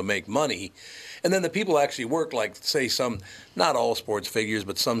other people to make money. And then the people actually work, like, say, not all sports figures,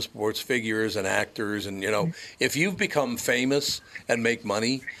 but some sports figures and actors. And, if you've become famous and make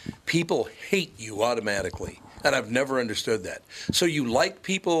money, people hate you automatically. And I've never understood that. So you like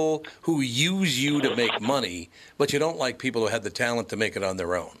people who use you to make money, but you don't like people who had the talent to make it on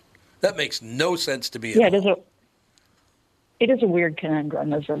their own. That makes no sense to me at all. It is a weird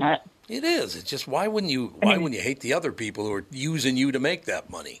conundrum, isn't it? It is. It's just, why wouldn't you hate the other people who are using you to make that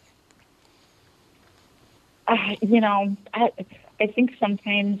money? I think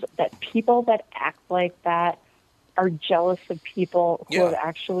sometimes that people that act like that are jealous of people who have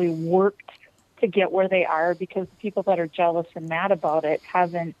actually worked to get where they are, because the people that are jealous and mad about it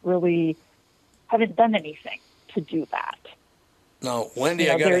haven't done anything to do that. No, Wendy,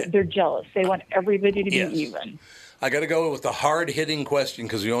 they're jealous. They want everybody to be even. I got to go with the hard-hitting question,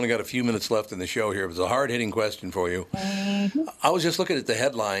 because we only got a few minutes left in the show here. It was a hard-hitting question for you. Mm-hmm. I was just looking at the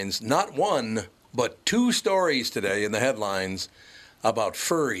headlines. Not one, but 2 stories today in the headlines about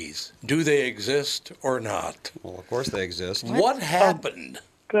furries. Do they exist or not? Well, of course they exist. What happened?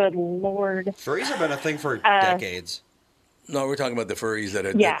 Good Lord. Furries have been a thing for decades. No, we're talking about the furries that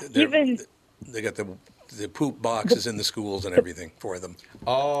are... they got the poop boxes in the schools and everything for them.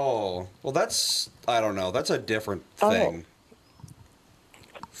 Oh, well, I don't know. That's a different thing.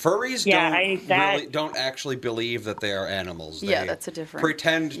 Furries don't actually believe that they are animals. They that's a different...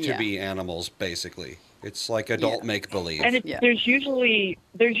 pretend to be animals, basically. It's like adult make-believe. And there's usually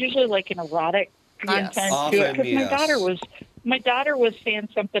like an erotic content to it. Because my daughter was saying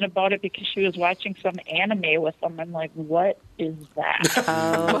something about it because she was watching some anime with them. I'm like, what is that?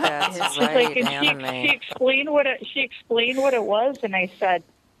 Oh, that's right, anime. She explained what it was, and I said,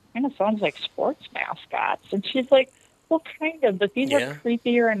 kind of sounds like sports mascots. And she's like, Well, kind of, but these Yeah. are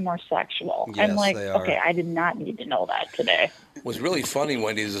creepier and more sexual. Yes, I'm like, they are. okay, I did not need to know that today. It was really funny,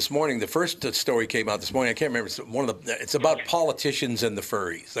 Wendy, is this morning, the first story came out this morning. I can't remember. It's about politicians and the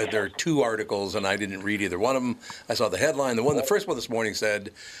furries. There are two articles, and I didn't read either one of them. I saw the headline. The first one this morning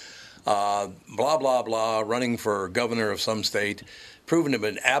said, blah, blah, blah, running for governor of some state, proven to have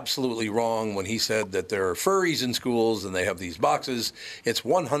been absolutely wrong when he said that there are furries in schools and they have these boxes. It's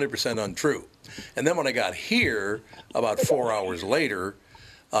 100% untrue. And then when I got here, about 4 hours later,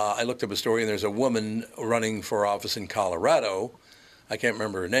 I looked up a story, and there's a woman running for office in Colorado. I can't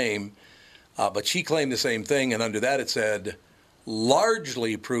remember her name, but she claimed the same thing, and under that it said,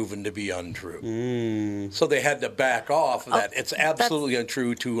 largely proven to be untrue. So they had to back off of that. It's absolutely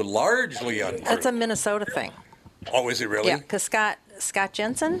untrue to largely untrue. That's a Minnesota thing. Oh, is it really? Yeah, because Scott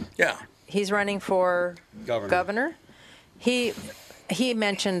Jensen, Yeah. he's running for governor. He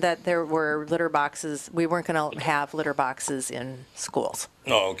mentioned that there were litter boxes. We weren't going to have litter boxes in schools.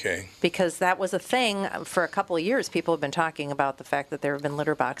 Oh, okay. Because that was a thing for a couple of years. People have been talking about the fact that there have been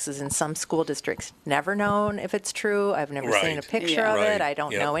litter boxes in some school districts. Never known if it's true. I've never seen a picture of it. I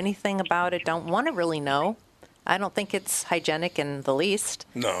don't know anything about it. Don't want to really know. I don't think it's hygienic in the least.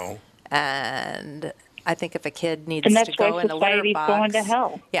 No. And I think if a kid needs And that's to go why in a litter society's box, going to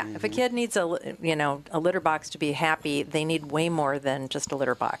hell. Yeah, if a kid needs a litter box to be happy, they need way more than just a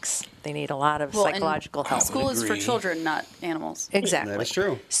litter box. They need a lot of psychological help. School is for children, not animals. Exactly. That is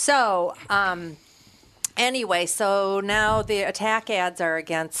true. So, anyway, so now the attack ads are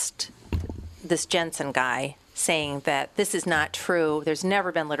against this Jensen guy, saying that this is not true. There's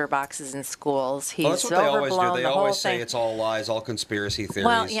never been litter boxes in schools. He's That's what they always overblown do. They the whole always say thing. it's all lies, all conspiracy theories.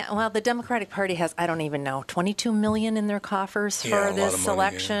 Well, the Democratic Party has, I don't even know, $22 million in their coffers Yeah, a for lot this of money,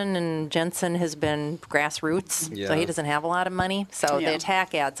 election, and Jensen has been grassroots, so he doesn't have a lot of money. So the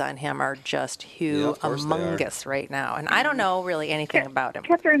attack ads on him are just humongous right now. And I don't know really anything about him.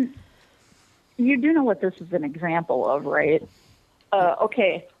 Catherine, you do know what this is an example of, right?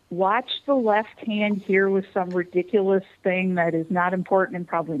 Okay, watch the left hand here with some ridiculous thing that is not important and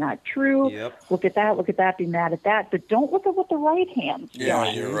probably not true. Yep. Look at that, be mad at that, but don't look at what the right hand's doing.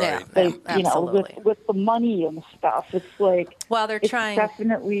 Yeah, you're right. Yeah, Like, with the money and stuff, it's like, well, they're it's trying.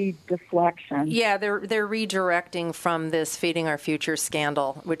 definitely deflection. Yeah, they're redirecting from this Feeding Our Future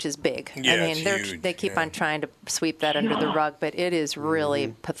scandal, which is big. Yeah, I mean, it's huge, they keep on trying to sweep that under the rug, but it is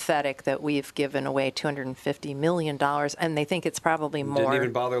really pathetic that we've given away $250 million, and they think it's probably more. Didn't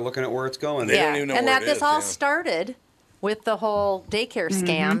even bother looking at where it's going. They don't even know and where that it this is, all yeah. started with the whole daycare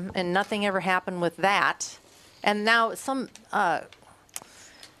scam, and nothing ever happened with that. And now some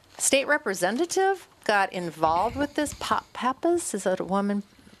state representative got involved with this. Pappas, is that a woman?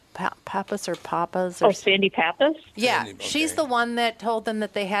 Pappas or Papas? Or Oh, Sandy Pappas? yeah, Sandy, she's okay. the one that told them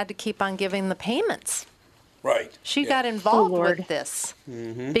that they had to keep on giving the payments. Right. She Yeah. got involved Lord. with this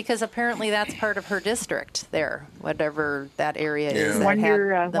because apparently that's part of her district there, whatever that area is that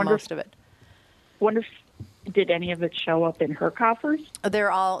Wonder, had the wonder most if- of it. Wonder if, did any of it show up in her coffers? They're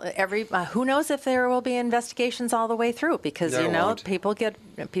all who knows if there will be investigations all the way through because There won't.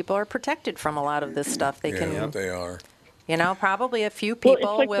 people are protected from a lot of this stuff. They Yeah, can they are. probably a few Well, it's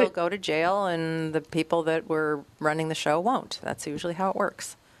people like will the- go to jail and the people that were running the show won't. That's usually how it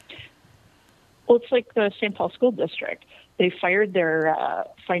works. Well, it's like the St. Paul School District. They fired their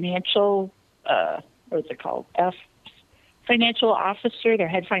financial, what is it called? Financial officer, their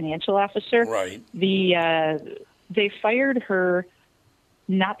head financial officer. Right. They fired her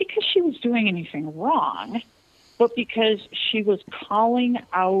not because she was doing anything wrong, but because she was calling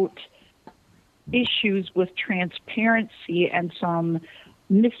out issues with transparency and some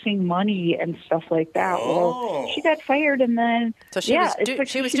missing money and stuff like that. Oh. Well, she got fired, and then So she was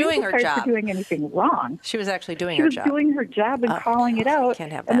she was didn't doing get her fired job. for doing anything wrong. She was actually doing She her was job. doing her job and calling it out,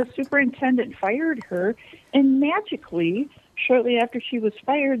 can't have and that. the superintendent fired her. And magically, shortly after she was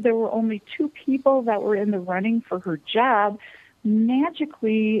fired, there were only 2 people that were in the running for her job.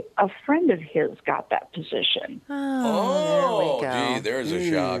 Magically, a friend of his got that position. Oh, there we go. gee, there's a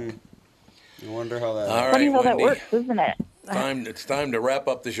shock. I wonder how that. All right, Funny how that Wendy. works, isn't it? It's time to wrap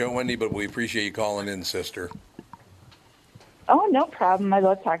up the show, Wendy, but we appreciate you calling in, sister. Oh, no problem. I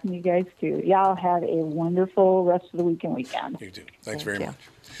love talking to you guys, too. Y'all have a wonderful rest of the week and weekend. You too. Thanks very you.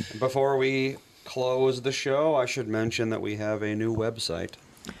 much. Before we close the show, I should mention that we have a new website.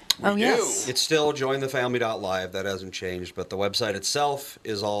 Oh, yes. It's still jointhefamily.live. That hasn't changed, but the website itself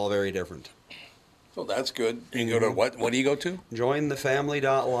is all very different. So that's good. You can go to what? What do you go to?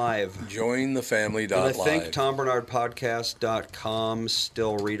 Jointhefamily.live. Jointhefamily.live. And I think TomBernardPodcast.com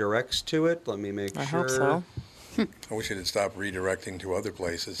still redirects to it. Let me make I sure. hope so. I wish it had stopped redirecting to other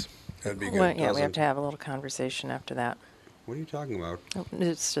places. That'd be good. Well, yeah, we have to have a little conversation after that. What are you talking about? Oh,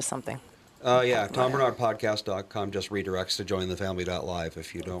 it's just something. Yeah, TomBernardPodcast.com just redirects to jointhefamily.live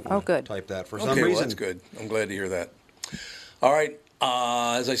if you don't want to type that for some reason. Well, that's good. I'm glad to hear that. All right.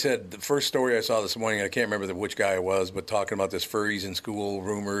 As I said, the first story I saw this morning, I can't remember which guy it was, but talking about this furries in school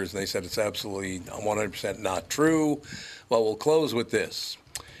rumors, and they said it's absolutely 100% not true. Well, we'll close with this.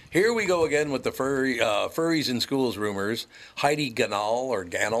 Here we go again with the furries in schools rumors. Heidi Ganahl,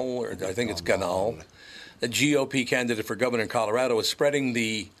 or I think it's Ganahl, the GOP candidate for governor in Colorado, is spreading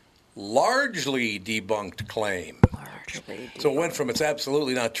the largely debunked claim. So it went from it's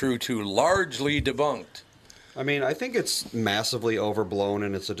absolutely not true to largely debunked. I mean, I think it's massively overblown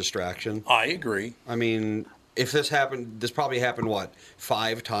and it's a distraction. I agree. I mean, if this happened, this probably happened,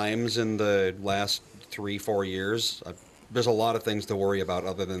 5 times in the last 3-4 years? There's a lot of things to worry about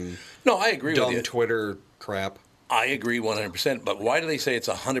other than I agree with you. Dumb Twitter crap. I agree 100%, but why do they say it's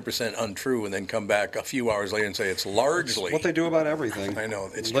 100% untrue and then come back a few hours later and say it's largely? It's what they do about everything. I know.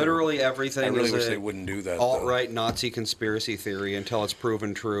 It's literally true. everything. I really is wish they wouldn't do that. Alt-right Nazi conspiracy theory until it's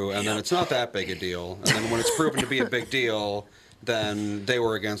proven true, and then it's not that big a deal. And then when it's proven to be a big deal, then they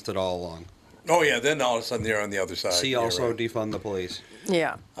were against it all along. Oh, yeah, then all of a sudden they're on the other side. See also defund the police.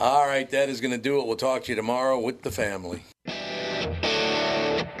 Yeah. All right, that is going to do it. We'll talk to you tomorrow with the family.